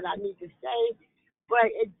say what I need to say,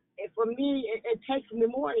 but for me, it takes me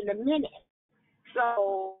more than a minute.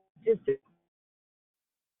 So just a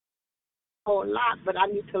whole lot, but I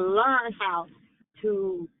need to learn how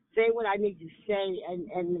to say what I need to say,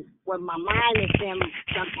 and when my mind is saying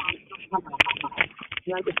sometimes,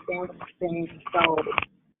 You understand what I'm saying? So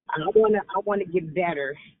I wanna get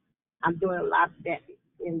better. I'm doing a lot of that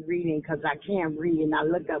in reading because I can't read, and I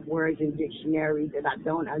look up words in dictionaries that I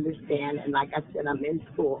don't understand. And like I said, I'm in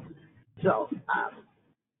school, so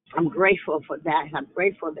I'm grateful for that. I'm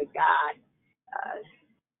grateful that God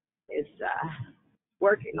is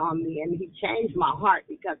working on me, and He changed my heart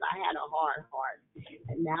because I had a hard heart,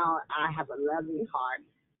 and now I have a loving heart.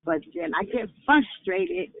 But then I get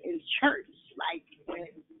frustrated in church, like when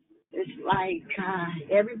it's like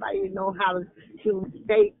everybody know how to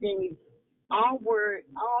say things. All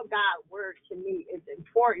God word to me is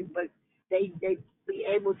important, but they be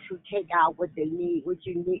able to take out what they need, what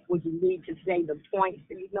you need to say the points.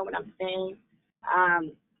 You know what I'm saying?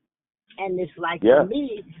 And it's like for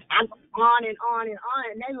me, I go on and on and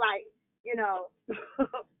on, and they like,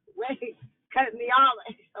 wait, cut me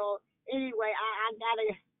off. So anyway,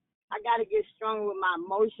 I gotta get stronger with my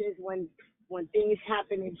emotions when things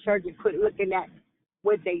happen in church and quit looking at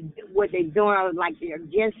what they doing like they're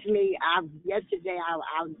against me. Yesterday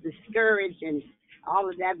I was discouraged and all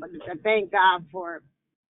of that, but I thank God for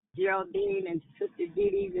Geraldine and Sister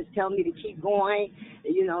Dee just tell me to keep going,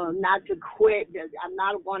 not to quit. I'm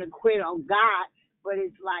not going to quit on God, but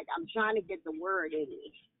it's like I'm trying to get the word in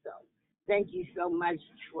me. So thank you so much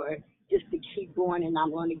for just to keep going, and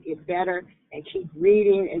I'm going to get better and keep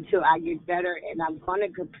reading until I get better, and I'm going to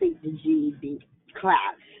complete the GED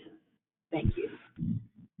class. Thank you.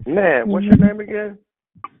 Man, what's your name again?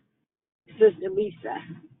 Sister Lisa.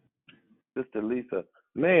 Sister Lisa.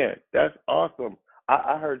 Man, that's awesome.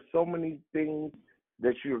 I heard so many things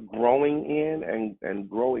that you're growing in and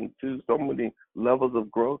growing to, so many levels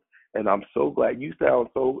of growth, and I'm so glad. You sound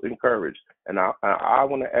so encouraged, and I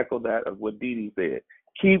want to echo that of what Dee Dee said.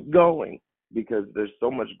 Keep going, because there's so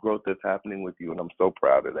much growth that's happening with you, and I'm so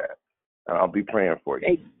proud of that. And I'll be praying for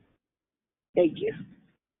you. Thank you.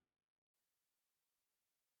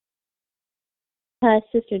 Hi,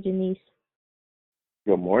 Sister Denise.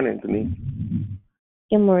 Good morning, Denise.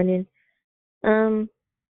 Good morning.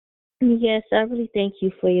 Yes, I really thank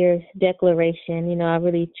you for your declaration. I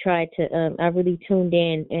really tried to, I really tuned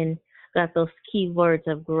in and got those key words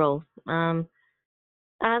of growth. I'm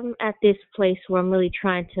at this place where I'm really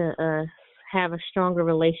trying to have a stronger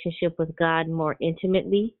relationship with God more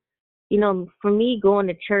intimately. For me, going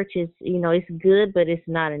to church is, it's good, but it's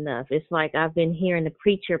not enough. It's like I've been hearing the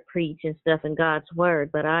preacher preach and stuff in God's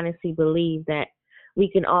word, but I honestly believe that we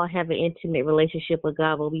can all have an intimate relationship with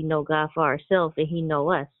God where we know God for ourselves and He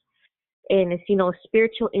know us. And it's,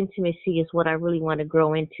 spiritual intimacy is what I really want to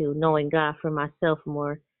grow into, knowing God for myself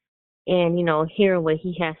more and, hearing what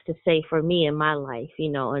He has to say for me in my life,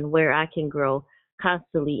 and where I can grow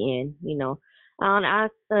constantly in, I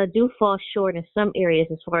do fall short in some areas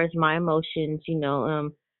as far as my emotions,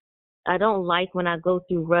 I don't like when I go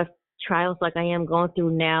through rough trials like I am going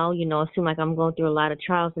through now, it seems like I'm going through a lot of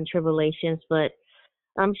trials and tribulations, but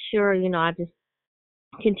I'm sure, I just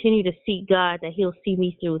continue to seek God that He'll see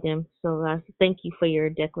me through them. So thank you for your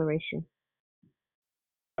declaration.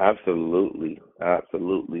 Absolutely. I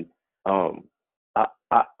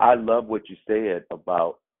love what you said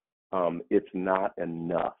about it's not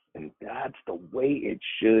enough, and that's the way it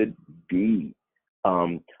should be.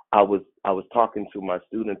 I was talking to my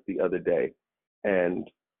students the other day,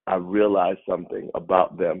 and I realized something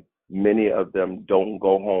about them. Many of them don't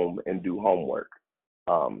go home and do homework.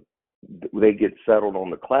 They get settled on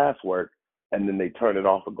the classwork, and then they turn it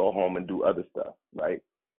off and go home and do other stuff, right?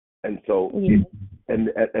 And so, and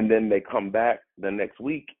then they come back the next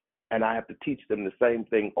week, and I have to teach them the same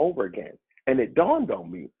thing over again. And it dawned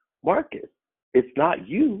on me, Marcus, it's not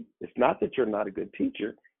you. It's not that you're not a good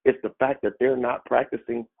teacher. It's the fact that they're not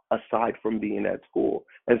practicing aside from being at school.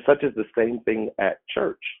 And such is the same thing at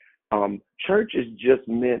church. Church is just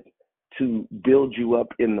meant to build you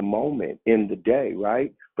up in the moment, in the day,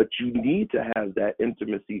 right? But you need to have that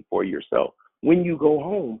intimacy for yourself. When you go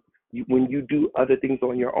home, when you do other things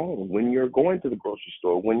on your own, when you're going to the grocery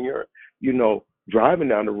store, when you're, driving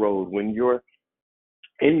down the road, when you're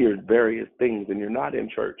in your various things and you're not in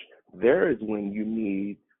church, there is when you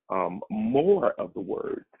need more of the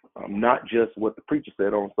word, not just what the preacher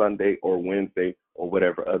said on Sunday or Wednesday or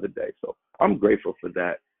whatever other day. So I'm grateful for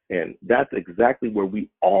that. And that's exactly where we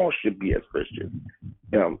all should be as Christians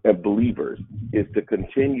and believers, is to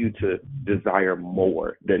continue to desire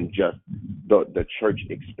more than just the church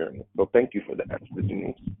experience. So thank you for that, Sister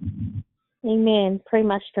Denise. Amen. Pray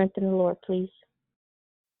my strength in the Lord, please.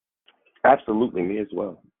 Absolutely, me as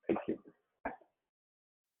well. Thank you.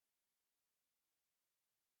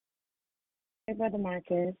 Hey, Brother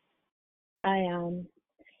Marcus.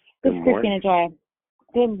 This is Christina Joy.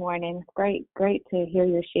 Good morning. Great to hear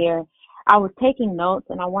your share. I was taking notes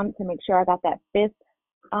and I wanted to make sure I got that fifth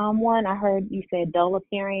one. I heard you said dull of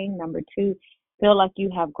hearing. Number 2, feel like you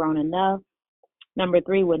have grown enough. Number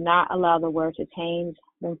 3, would not allow the word to change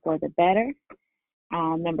them for the better.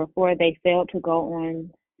 Number 4, they failed to go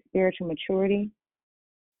on spiritual maturity.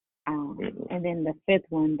 And then the fifth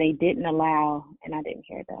one, they didn't allow, and I didn't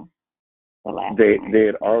hear the last one. They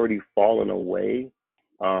had already fallen away.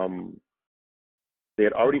 They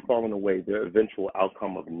had already fallen away. The eventual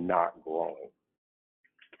outcome of not growing.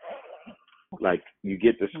 Like you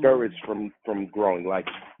get discouraged from growing. Like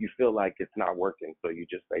you feel like it's not working, so you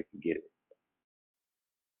just say forget it.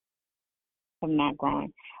 From not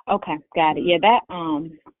growing. Okay, got it. Yeah, that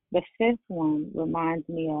the fifth one reminds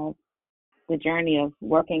me of the journey of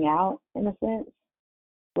working out in a sense,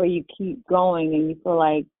 where you keep going and you feel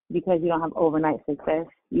like because you don't have overnight success,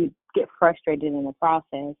 you get frustrated in the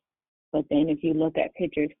process. But then if you look at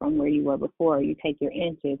pictures from where you were before, you take your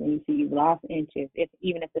inches and you see you've lost inches.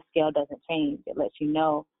 Even if the scale doesn't change, it lets you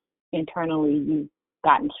know internally you've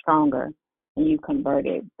gotten stronger and you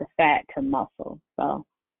converted the fat to muscle. So,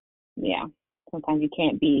 yeah, sometimes you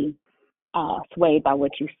can't be swayed by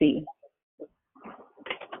what you see.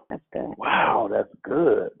 That's good. Wow, that's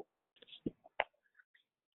good.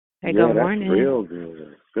 Hey, yeah, good morning. That's real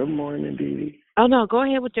good. Good morning, Dee Dee. Oh, no, go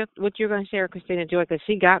ahead with what you're going to share, Christina Joy, because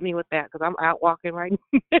she got me with that because I'm out walking right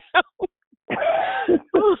now.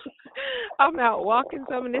 I'm out walking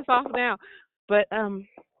some of this off now. But,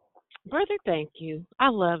 brother, thank you. I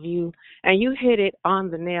love you. And you hit it on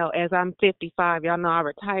the nail as I'm 55. Y'all know I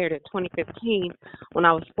retired in 2015 when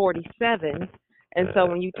I was 47. And so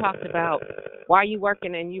when you talked about why you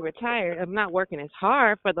working and you retired, I'm not working as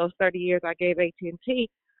hard for those 30 years I gave AT&T,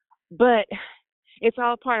 but it's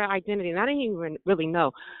all part of identity, and I didn't even really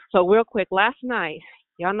know. So real quick, last night,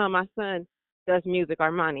 y'all know my son does music,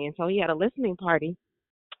 Armani, and so he had a listening party,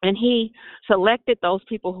 and he selected those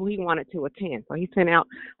people who he wanted to attend. So he sent out,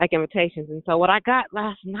 like, invitations. And so what I got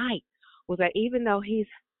last night was that even though he's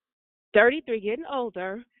 33, getting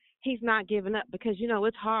older, he's not giving up because, you know,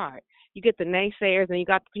 it's hard. You get the naysayers and you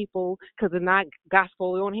got the people because they're not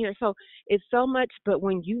gospel we want to hear. So it's so much, but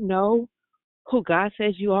when you know who God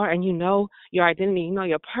says you are and you know your identity, you know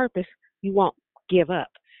your purpose, you won't give up.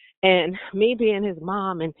 And me being his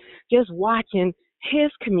mom and just watching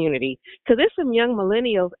his community, because there's some young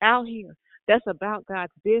millennials out here that's about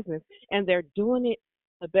God's business and they're doing it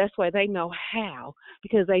the best way they know how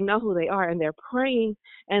because they know who they are and they're praying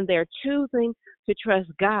and they're choosing to trust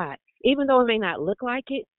God. Even though it may not look like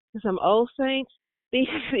it to some old saints, these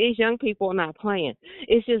young people are not playing.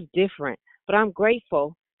 It's just different. But I'm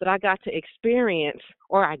grateful that I got to experience,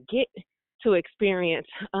 or I get to experience,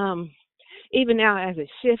 even now as it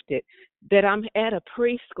shifted, that I'm at a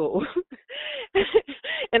preschool.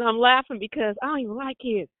 And I'm laughing because I don't even like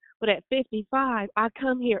kids. But at 55, I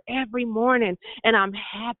come here every morning, and I'm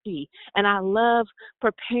happy, and I love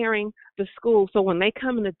preparing the school. So when they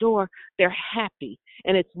come in the door, they're happy,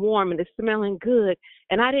 and it's warm, and it's smelling good.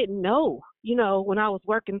 And I didn't know, you know, when I was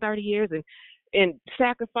working 30 years and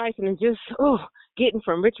sacrificing and just getting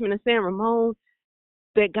from Richmond to San Ramon,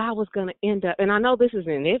 that God was going to end up. And I know this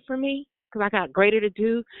isn't it for me because I got greater to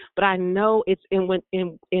do, but I know it's in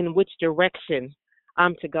which direction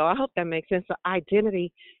I'm to go. I hope that makes sense. So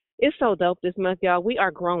identity is so dope this month, y'all. We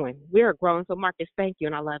are growing. We are growing. So Marcus, thank you,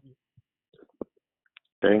 and I love you.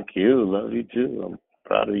 Thank you. Love you too. I'm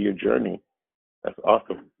proud of your journey. That's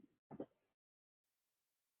awesome.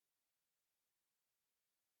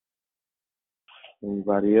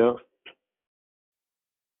 Anybody else?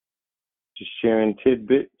 Just sharing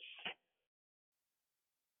tidbits.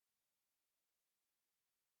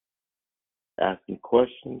 Asking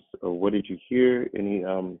questions, or what did you hear?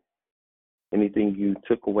 Anything you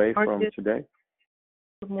took away from today?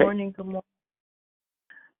 Good morning. Hey. Good morning.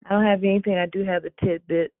 I don't have anything. I do have a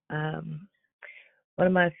tidbit. One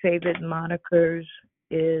of my favorite monikers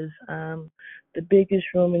is the biggest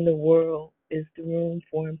room in the world is the room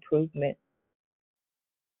for improvement.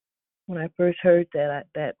 When I first heard that,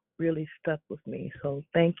 that really stuck with me. So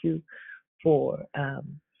thank you for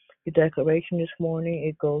your declaration this morning.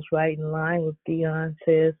 It goes right in line with Dion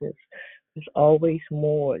says. There's always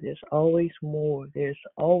more. There's always more. There's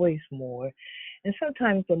always more. And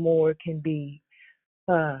sometimes the more can be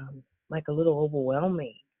like a little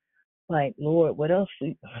overwhelming. Like, Lord, what else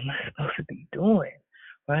am I supposed to be doing?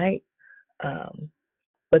 Right?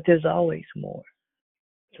 But there's always more.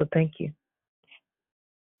 So thank you.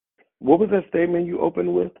 What was that statement you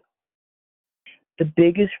opened with? The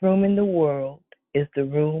biggest room in the world is the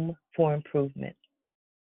room for improvement.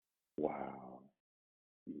 Wow.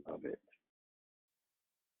 Love it.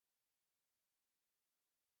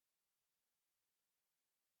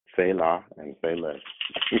 say la and say less.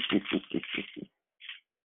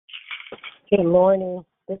 Good morning.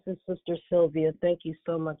 This is Sister Sylvia. Thank you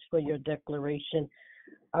so much for your declaration.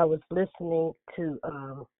 I was listening to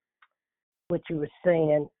what you were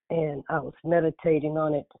saying, and I was meditating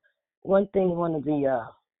on it. One thing one of the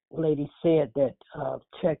ladies said that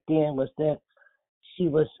checked in was that she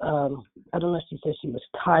was, I don't know if she said she was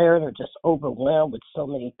tired or just overwhelmed with so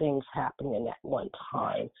many things happening at one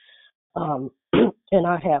time. And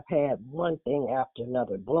I have had one thing after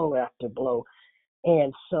another, blow after blow.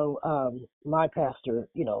 And so my pastor,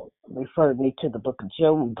 referred me to the book of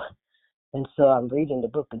Job. And so I'm reading the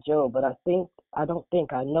book of Job, but I don't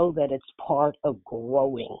think I know that it's part of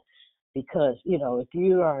growing, because, if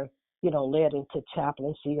you are, led into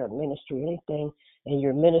chaplaincy or ministry or anything, and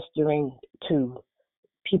you're ministering to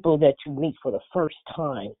people that you meet for the first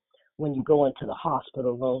time when you go into the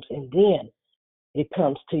hospital rooms, and then it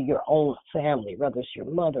comes to your own family, whether it's your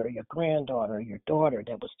mother or your granddaughter or your daughter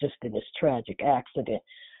that was just in this tragic accident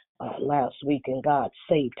last week, and God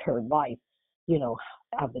saved her life.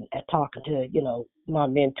 I've been talking to, my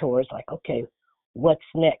mentors, like, okay, what's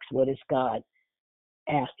next? What is God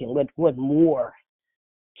asking? What more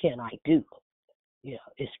can I do?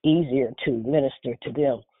 It's easier to minister to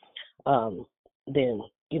them than,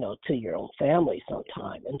 to your own family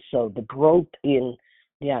sometimes. And so the growth in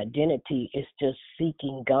the identity is just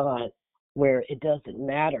seeking God, where it doesn't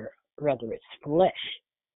matter whether it's flesh.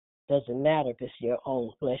 Doesn't matter if it's your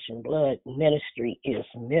own flesh and blood. Ministry is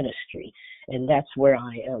ministry. And that's where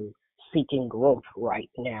I am seeking growth right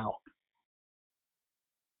now.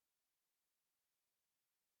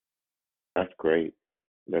 That's great.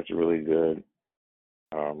 That's really good.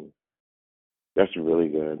 That's really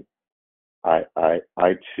good. I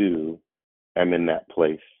too am in that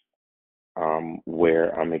place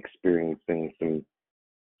where I'm experiencing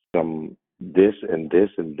some this and this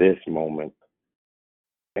and this moment,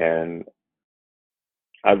 and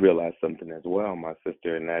I realized something as well, my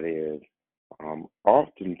sister, and that is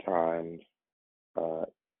oftentimes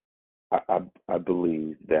I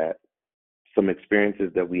believe that some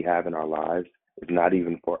experiences that we have in our lives is not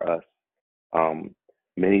even for us.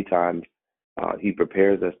 Many times he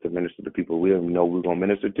prepares us to minister to people we don't even know we're going to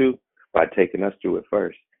minister to by taking us through it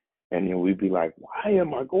first. And we'd be like, why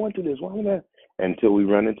am I going through this? Why am I? Until we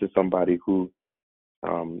run into somebody who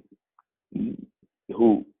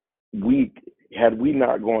we, had we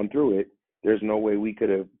not gone through it, there's no way we could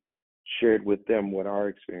have shared with them what our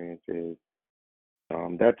experience is.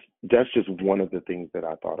 That's just one of the things that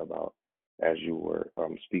I thought about as you were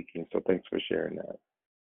speaking. So thanks for sharing that.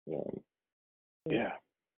 Yeah.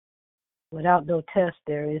 Without no test,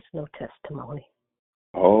 there is no testimony.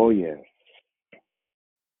 Oh, yes.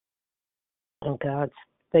 And God's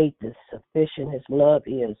faith is sufficient. His love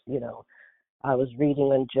is, I was reading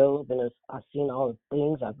on Job, and I've seen all the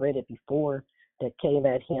things. I've read it before that came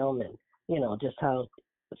at him, and, just how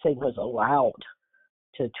Satan was allowed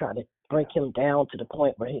to try to break him down to the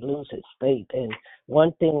point where he loses faith. And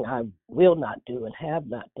one thing I will not do and have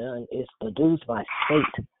not done is to lose my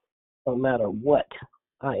faith no matter what.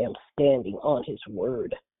 I am standing on his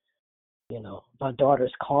word. My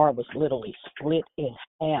daughter's car was literally split in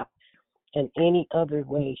half, and any other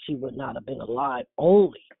way she would not have been alive,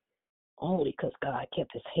 only because God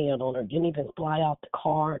kept his hand on her. Didn't even fly out the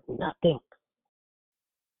car, nothing.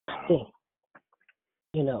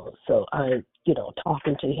 So I'm,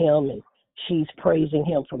 talking to him, and she's praising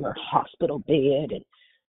him from her hospital bed, and,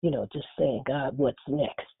 just saying, God, what's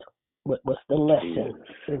next? What's the lesson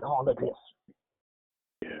in all of this?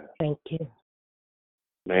 Yeah. Thank you.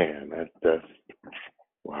 Man, that's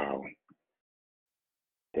wow.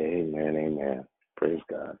 Amen. Praise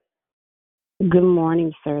God. Good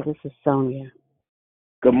morning, sir. This is Sonia.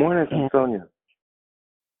 Good morning, Sonia.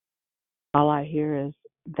 All I hear is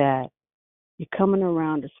that you're coming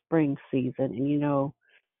around the spring season, and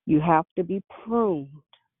you have to be pruned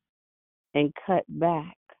and cut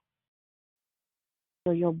back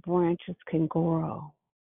so your branches can grow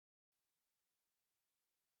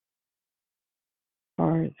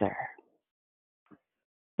further.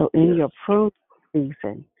 So in your prune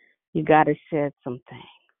season, you got to shed some things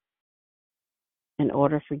in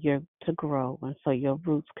order for you to grow, and so your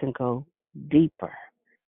roots can go deeper.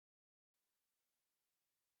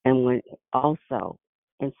 And when also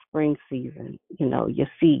in spring season, your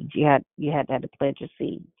seeds, you had to plant your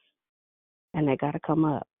seeds, and they got to come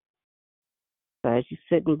up. So as you're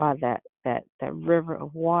sitting by that river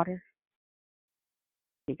of water,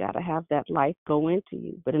 you got to have that life go into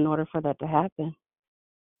you. But in order for that to happen,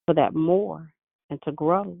 for that more and to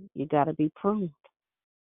grow, you got to be pruned.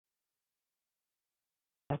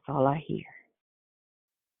 That's all I hear.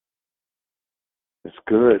 That's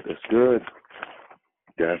good. That's good.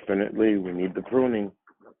 Definitely. We need the pruning.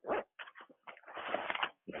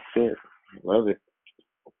 That's it. Love it.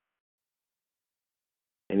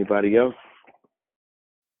 Anybody else?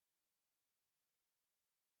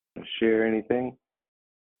 Share anything?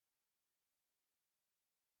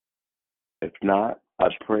 If not, I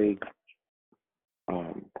pray.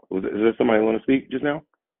 Is there somebody want to speak just now?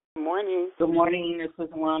 Good morning. Good morning, this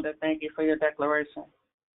is Wanda. Thank you for your declaration.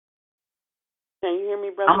 Can you hear me,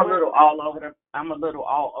 brother? I'm a little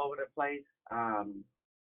all over the place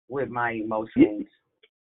with my emotions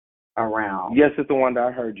around. Yes, it's the one that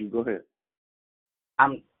I heard you. Go ahead.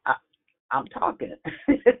 I'm talking.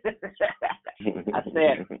 I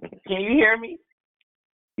said, can you hear me?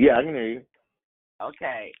 Yeah, I can hear you.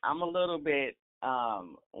 Okay, I'm a little bit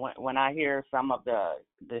when I hear some of the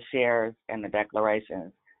shares and the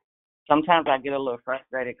declarations, sometimes I get a little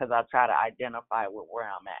frustrated because I try to identify with where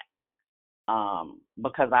I'm at.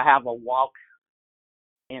 Because I have a walk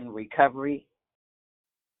in recovery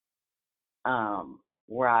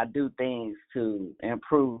where I do things to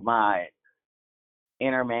improve my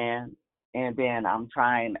inner man, and then I'm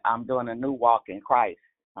doing a new walk in Christ.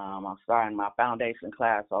 I'm starting my foundation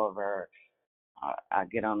class over. I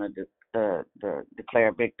get on the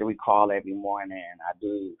Declare Victory call every morning. I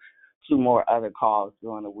do 2 more other calls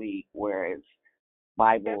during the week where it's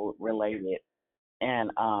Bible related,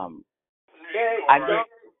 and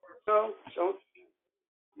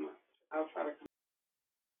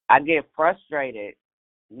I get frustrated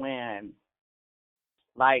when,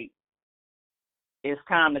 like, it's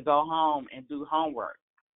time to go home and do homework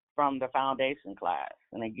from the foundation class,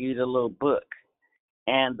 and they give you the little book,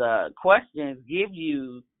 and the questions give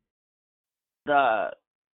you the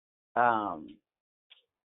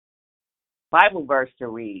Bible verse to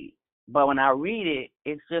read, but when I read it,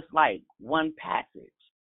 it's just like one passage,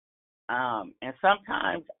 and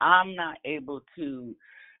sometimes I'm not able to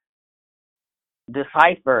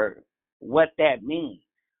decipher what that means,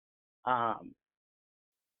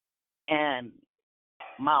 and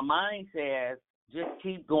my mind says, just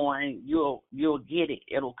keep going, you'll get it,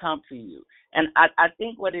 it'll come to you. And I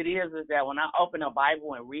think what it is that when I open a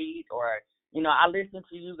Bible and read, or I listen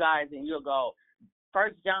to you guys and you'll go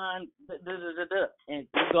 1 John and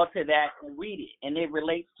you go to that and read it, and it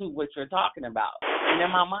relates to what you're talking about. And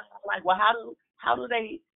then my mind is like, well, how do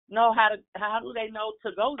they know how do they know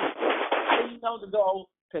to go there? How do you know to go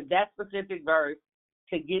to that specific verse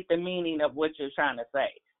to get the meaning of what you're trying to say?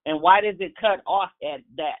 And why does it cut off at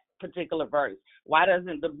that particular verse? Why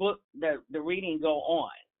doesn't the book, the reading go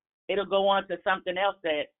on? It'll go on to something else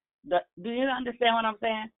do you understand what I'm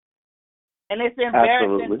saying? And it's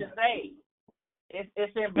embarrassing Absolutely. to say.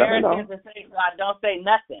 It's embarrassing to say, so I don't say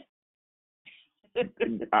nothing.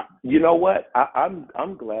 You know what?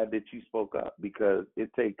 I'm glad that you spoke up, because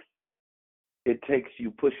it takes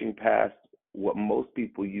you pushing past what most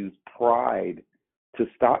people use pride to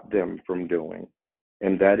stop them from doing.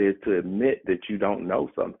 And that is to admit that you don't know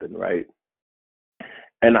something, right?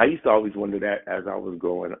 And I used to always wonder that as I was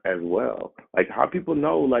growing as well. Like, how people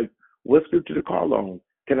know, like, what scripture to call on.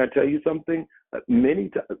 Can I tell you something? A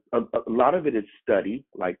lot of it is study.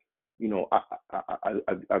 Like,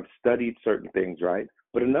 I've studied certain things, right?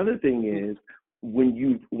 But another thing is when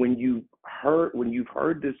you've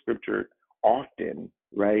heard this scripture often,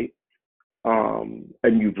 right? And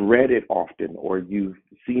you've read it often, or you've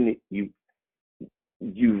seen it,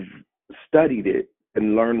 you've studied it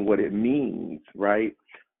and learned what it means, right?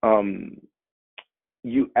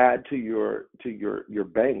 You add to your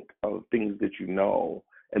bank of things that you know,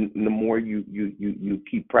 and the more you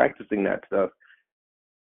keep practicing that stuff,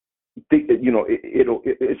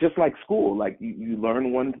 it's just like school. Like you learn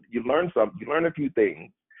a few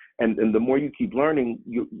things, and the more you keep learning,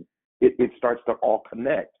 it starts to all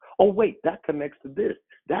connect. Oh wait, that connects to this,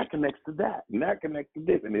 that connects to that, and that connects to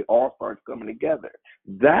this, and it all starts coming together.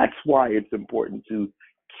 That's why it's important to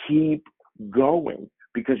keep going,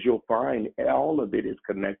 because you'll find all of it is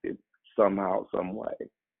connected somehow, some way,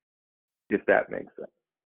 if that makes sense.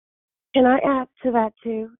 Can I add to that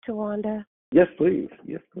too, to Wanda? Yes, please.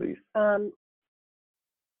 Yes, please. I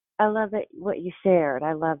love it, what you shared.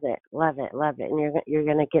 I love it, love it, love it. And you're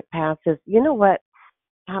going to get past this. You know what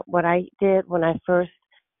I did when I first,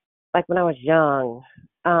 like when I was young,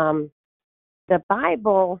 the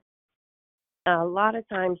Bible, a lot of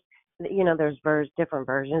times, there's different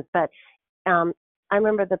versions, but I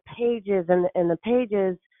remember the pages and the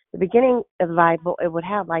pages, the beginning of the Bible, it would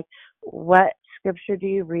have like, what scripture do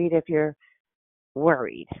you read if you're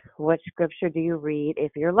worried? What scripture do you read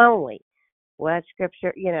if you're lonely? What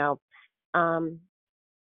scripture, do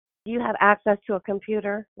you have access to a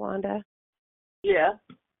computer, Wanda? Yeah.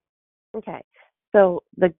 Okay. So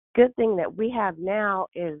the good thing that we have now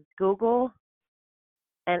is Google,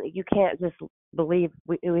 and you can't just believe.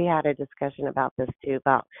 We had a discussion about this too,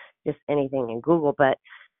 about just anything in Google. But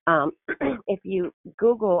if you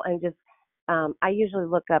Google and just, I usually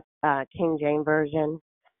look up King James Version.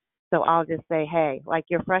 So I'll just say, hey, like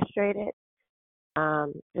you're frustrated,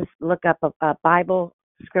 just look up a Bible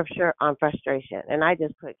scripture on frustration, and I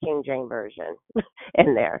just put King James Version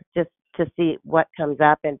in there just to see what comes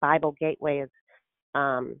up. And Bible Gateway is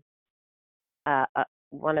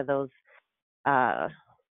one of those.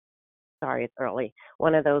 Sorry, it's early.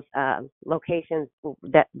 One of those locations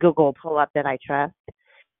that Google will pull up that I trust,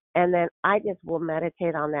 and then I just will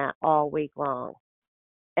meditate on that all week long.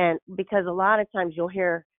 And because a lot of times you'll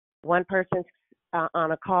hear one person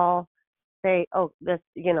on a call say, "Oh, this,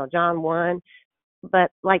 John 1."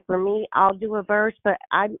 But like for me, I'll do a verse, but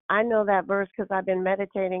I know that verse because I've been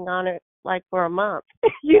meditating on it like for a month.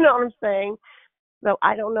 You know what I'm saying? So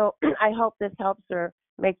I don't know. I hope this helps or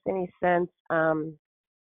makes any sense to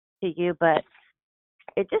you, but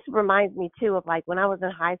it just reminds me too of like when I was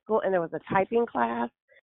in high school and there was a typing class.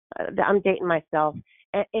 I'm dating myself,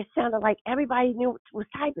 and it sounded like everybody was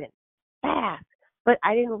typing fast, but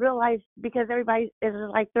I didn't realize because there's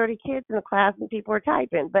like 30 kids in the class and people were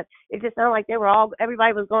typing, but it just sounded like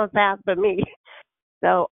everybody was going fast but me.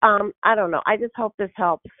 So I don't know. I just hope this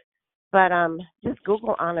helps. But just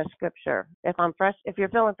Google honest scripture if you're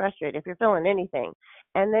feeling frustrated, if you're feeling anything,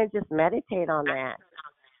 and then just meditate on that.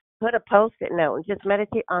 Put a post-it note and just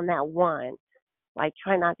meditate on that one. Like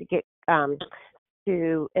try not to get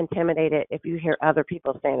too intimidated if you hear other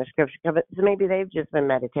people saying a scripture. Because maybe they've just been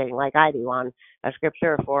meditating like I do on a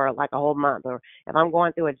scripture for like a whole month. Or if I'm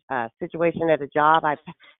going through a situation at a job,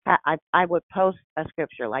 I would post a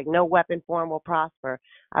scripture like no weapon form will prosper.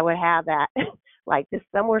 I would have that like just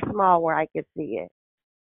somewhere small where I could see it.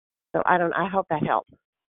 So I hope that helps.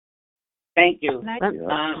 Thank you.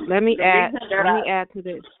 Let me add to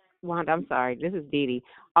this. Wanda, I'm sorry. This is Dee Dee.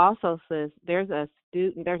 Also, sis, there's a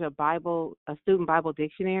student Bible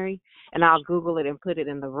dictionary, and I'll Google it and put it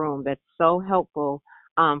in the room. That's so helpful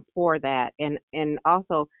for that. And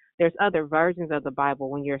also, there's other versions of the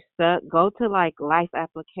Bible. When you're stuck, go to like Life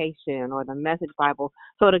Application or the Message Bible,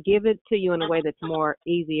 so to give it to you in a way that's more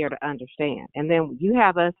easier to understand. And then you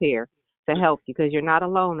have us here to help you because you're not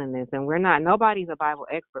alone in this, and nobody's a Bible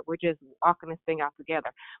expert. We're just walking this thing out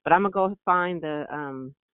together. But I'm gonna go find the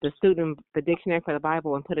dictionary for the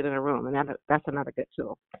Bible and put it in a room, and that's another good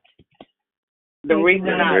tool. The reason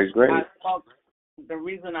I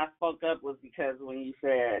spoke up was because when you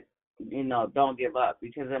said, don't give up,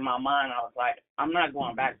 because in my mind I was like, I'm not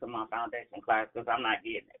going back to my foundation class because I'm not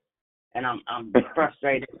getting it, and I'm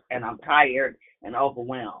frustrated and I'm tired and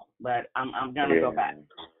overwhelmed, but I'm gonna go back.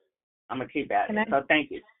 I'm gonna keep at it. So thank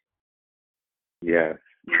you. Yeah.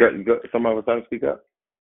 Somebody was trying to speak up.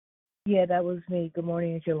 Yeah, that was me. Good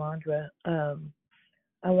morning, it's Yolandra.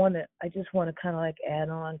 I just want to kind of like add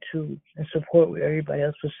on to and support what everybody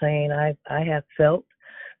else was saying. I have felt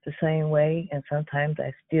the same way, and sometimes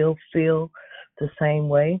I still feel the same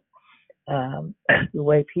way. The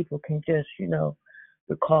way people can just,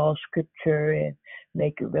 recall scripture and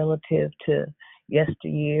make it relative to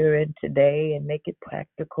yesteryear and today and make it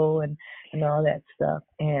practical and all that stuff.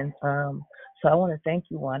 And so I want to thank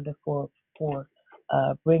you, Wanda, for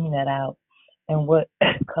bringing that out. And what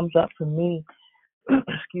comes up for me,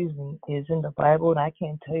 excuse me, is in the Bible, and I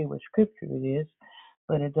can't tell you what scripture it is,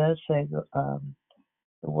 but it does say the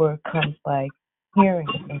word comes by hearing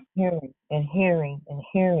and hearing and hearing and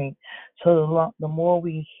hearing. So the more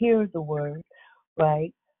we hear the word,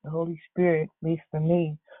 right, the Holy Spirit, at least for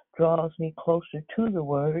me, draws me closer to the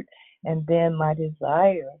word, and then my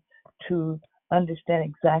desire to understand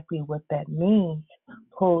exactly what that means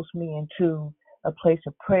pulls me into a place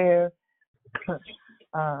of prayer,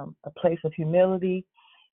 a place of humility,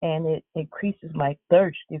 and it increases my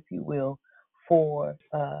thirst, if you will, for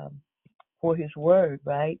His word,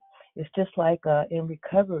 right? It's just like in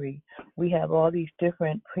recovery, we have all these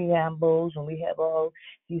different preambles and we have all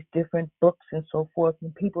these different books and so forth,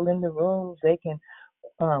 and people in the rooms, they can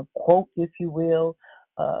quote, if you will,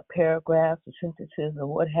 paragraphs or sentences or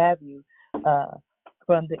what have you,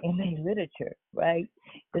 from the MA literature, right?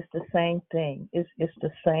 It's the same thing. It's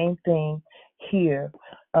the same thing here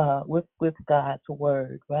with God's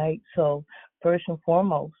word, right? So first and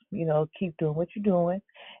foremost, keep doing what you're doing,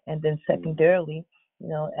 and then secondarily,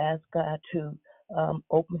 ask God to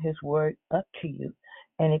open His word up to you,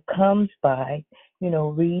 and it comes by,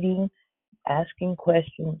 reading, asking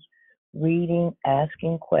questions,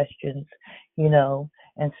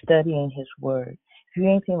 and studying His word. If you're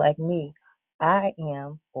anything like me, I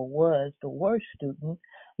am or was the worst student.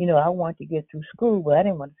 I want to get through school, but I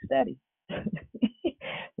didn't want to study.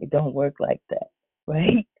 It don't work like that,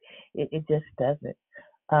 right? It just doesn't.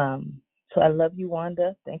 So I love you,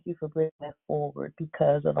 Wanda. Thank you for bringing that forward,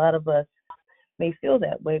 because a lot of us may feel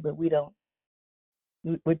that way, but we don't.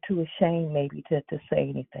 We're too ashamed maybe to say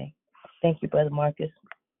anything. Thank you, Brother Marcus.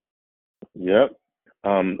 Yep.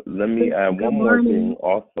 Let me add one more thing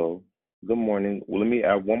also. Good morning. Well, let me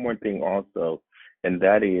add one more thing also, and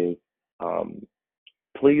that is,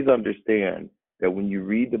 please understand that when you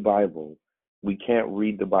read the Bible, we can't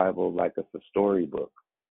read the Bible like it's a storybook.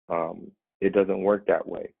 It doesn't work that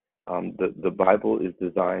way. The Bible is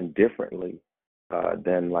designed differently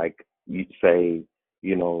than, like, you say,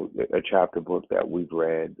 a chapter book that we've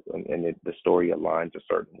read, and the story aligns a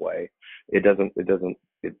certain way.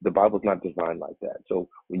 The Bible's not designed like that. So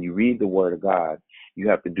when you read the Word of God, you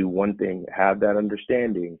have to do one thing: have that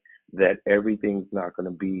understanding that everything's not going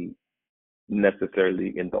to be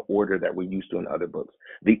necessarily in the order that we're used to in other books.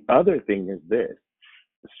 The other thing is this: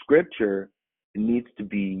 Scripture needs to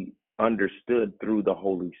be understood through the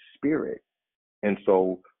Holy Spirit. And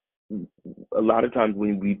so a lot of times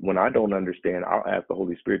when I don't understand, I'll ask the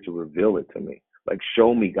Holy Spirit to reveal it to me. Like,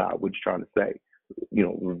 show me, God, what you're trying to say.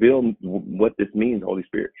 Reveal what this means, Holy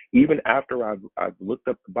Spirit. Even after I've looked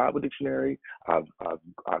up the Bible dictionary, I've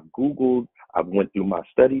Googled, I've went through my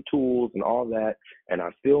study tools and all that, and I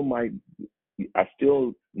still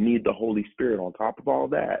need the Holy Spirit on top of all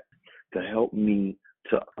that to help me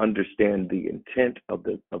to understand the intent of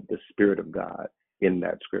the Spirit of God in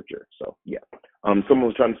that scripture. So yeah. Someone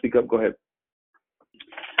was trying to speak up. Go ahead.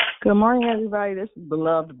 Good morning, everybody. This is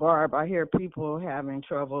Beloved Barb. I hear people having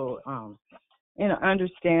trouble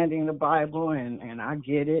understanding the Bible, and I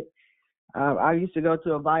get it. I used to go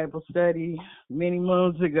to a Bible study many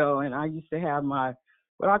moons ago, and I used to have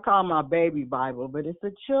what I call my baby Bible, but it's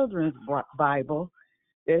a children's Bible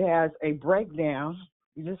that has a breakdown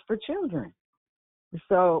just for children.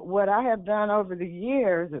 So what I have done over the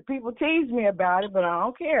years, people tease me about it, but I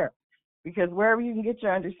don't care, because wherever you can get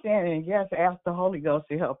your understanding, and yes, ask the Holy Ghost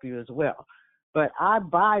to help you as well. But I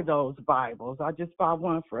buy those Bibles. I just bought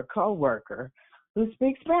one for a coworker who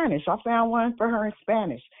speaks Spanish. I found one for her in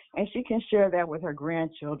Spanish, and she can share that with her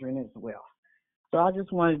grandchildren as well. So I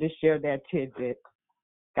just wanted to share that tidbit.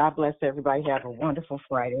 God bless everybody. Have a wonderful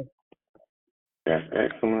Friday. That's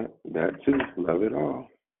excellent. That too. Love it all.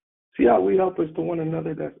 See how we help us to one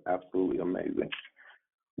another? That's absolutely amazing.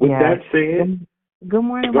 With that said, good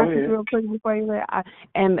morning, go Marcus, ahead. real quick before you let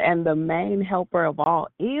and the main helper of all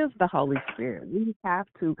is the Holy Spirit.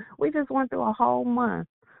 We just went through a whole month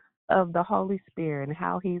of the Holy Spirit and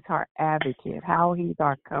how he's our advocate, how he's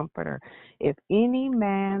our comforter. If any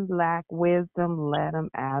man lack wisdom, let him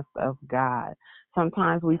ask of God.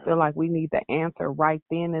 Sometimes we feel like we need the answer right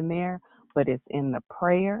then and there, but it's in the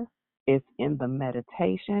prayer, it's in the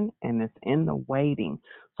meditation, and it's in the waiting.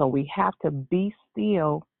 So we have to be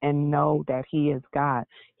still and know that he is God.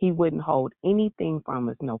 He wouldn't hold anything from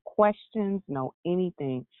us, no questions, no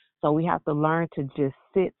anything. So we have to learn to just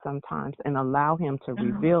sit sometimes and allow him to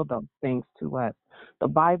reveal those things to us. The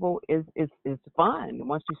Bible is fun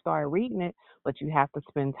once you start reading it, but you have to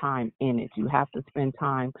spend time in it. You have to spend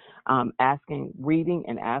time reading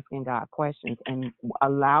and asking God questions and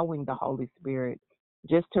allowing the Holy Spirit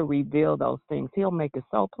just to reveal those things. He'll make it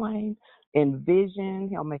so plain in vision.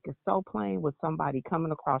 He'll make it so plain with somebody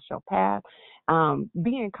coming across your path.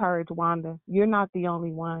 Be encouraged, Wanda. You're not the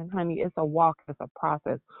only one, honey. It's a walk. It's a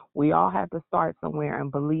process. We all have to start somewhere,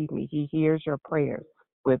 and believe me, he hears your prayers.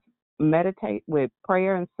 Meditate with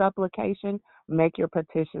prayer and supplication. Make your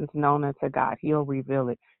petitions known unto God. He'll reveal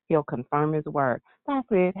it. He'll confirm his word. That's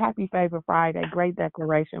it. Happy Favor Friday. Great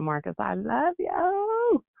declaration, Marcus. I love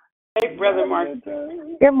you. Hey, Brother Marcus.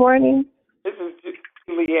 Good morning. This is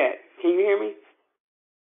Juliet. Can you hear me?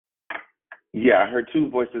 Yeah, I heard two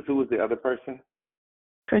voices. Who was the other person?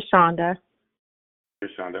 Krishanda.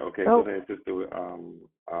 Krishanda. Okay, go ahead. Just do it.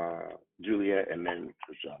 Juliet and then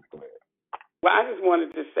Krishanda. Go ahead. Well, I just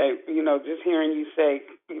wanted to say, just hearing you say,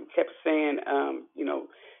 you kept saying,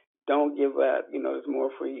 don't give up. There's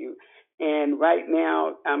more for you. And right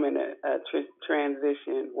now, I'm in a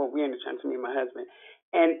transition. Well, we're in a transition, me and my husband.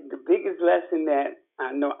 And the biggest lesson that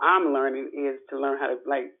I know I'm learning is to learn how to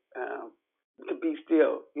to be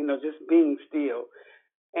still. Just being still.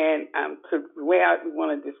 And the way I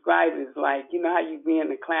want to describe it is like, how you be in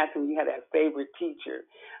the classroom, you have that favorite teacher.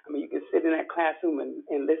 I mean, you can sit in that classroom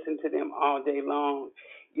and listen to them all day long,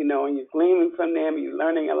 and you're gleaming from them, you're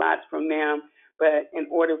learning a lot from them. But in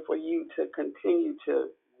order for you to continue to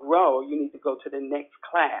grow, you need to go to the next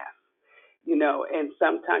class. And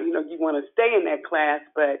sometimes, you want to stay in that class,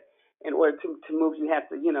 but in order to move, you have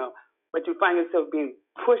to, but you find yourself being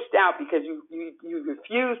pushed out because you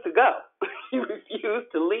refuse to go. You refuse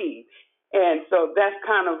to leave. And so that's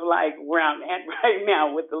kind of like where I'm at right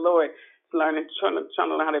now with the Lord, trying to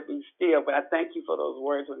learn how to be still. But I thank you for those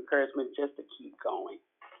words of encouragement just to keep going.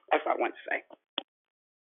 That's what I want to say.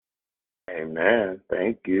 Amen.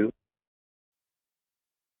 Thank you.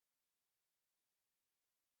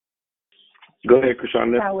 Go ahead,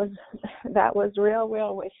 Krishanda. That was real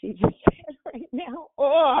what she just said right now.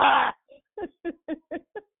 Oh!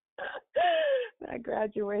 That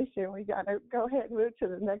graduation, we gotta go ahead and move to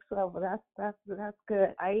the next level. That's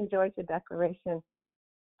good. I enjoyed your declaration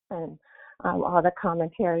and all the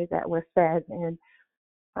commentary that was said, and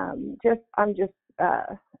I'm just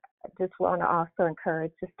want to also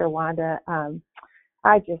encourage Sister Wanda.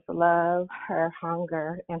 I just love her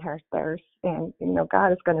hunger and her thirst, and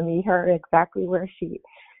God is going to meet her exactly where she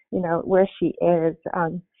is.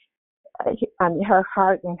 Her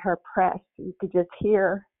heart and her press. You could just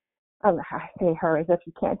hear. I say her as if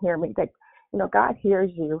you can't hear me. That God hears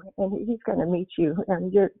you, and He's going to meet you,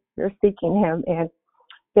 and you're seeking Him, and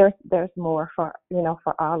there's more for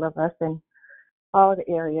all of us and all the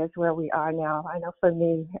areas where we are now. I know for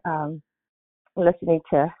me, listening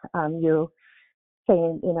to you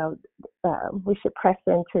saying, we should press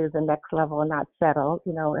into the next level and not settle.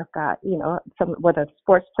 If God, some whether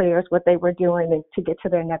sports players, what they were doing and to get to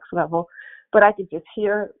their next level. But I could just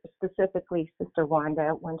hear specifically Sister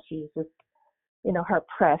Wanda when she's just, her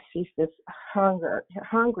press. She's just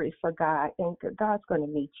hungry for God, and God's going to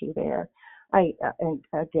meet you there. And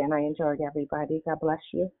again, I enjoyed everybody. God bless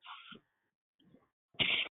you.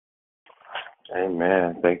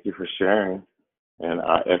 Amen. Thank you for sharing. And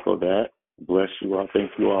I echo that. Bless you all.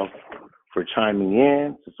 Thank you all for chiming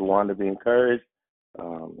in. Sister Wanda, be encouraged.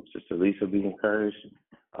 Sister Lisa, be encouraged.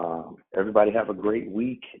 Everybody have a great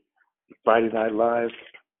week. Friday Night Live.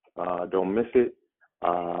 Don't miss it.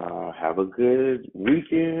 Have a good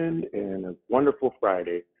weekend and a wonderful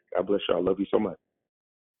Friday. God bless you. I love you so much.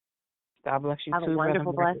 God bless you Have too. a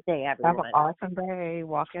wonderful, blessed day, everyone. Have an awesome day.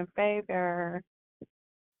 Walk in favor.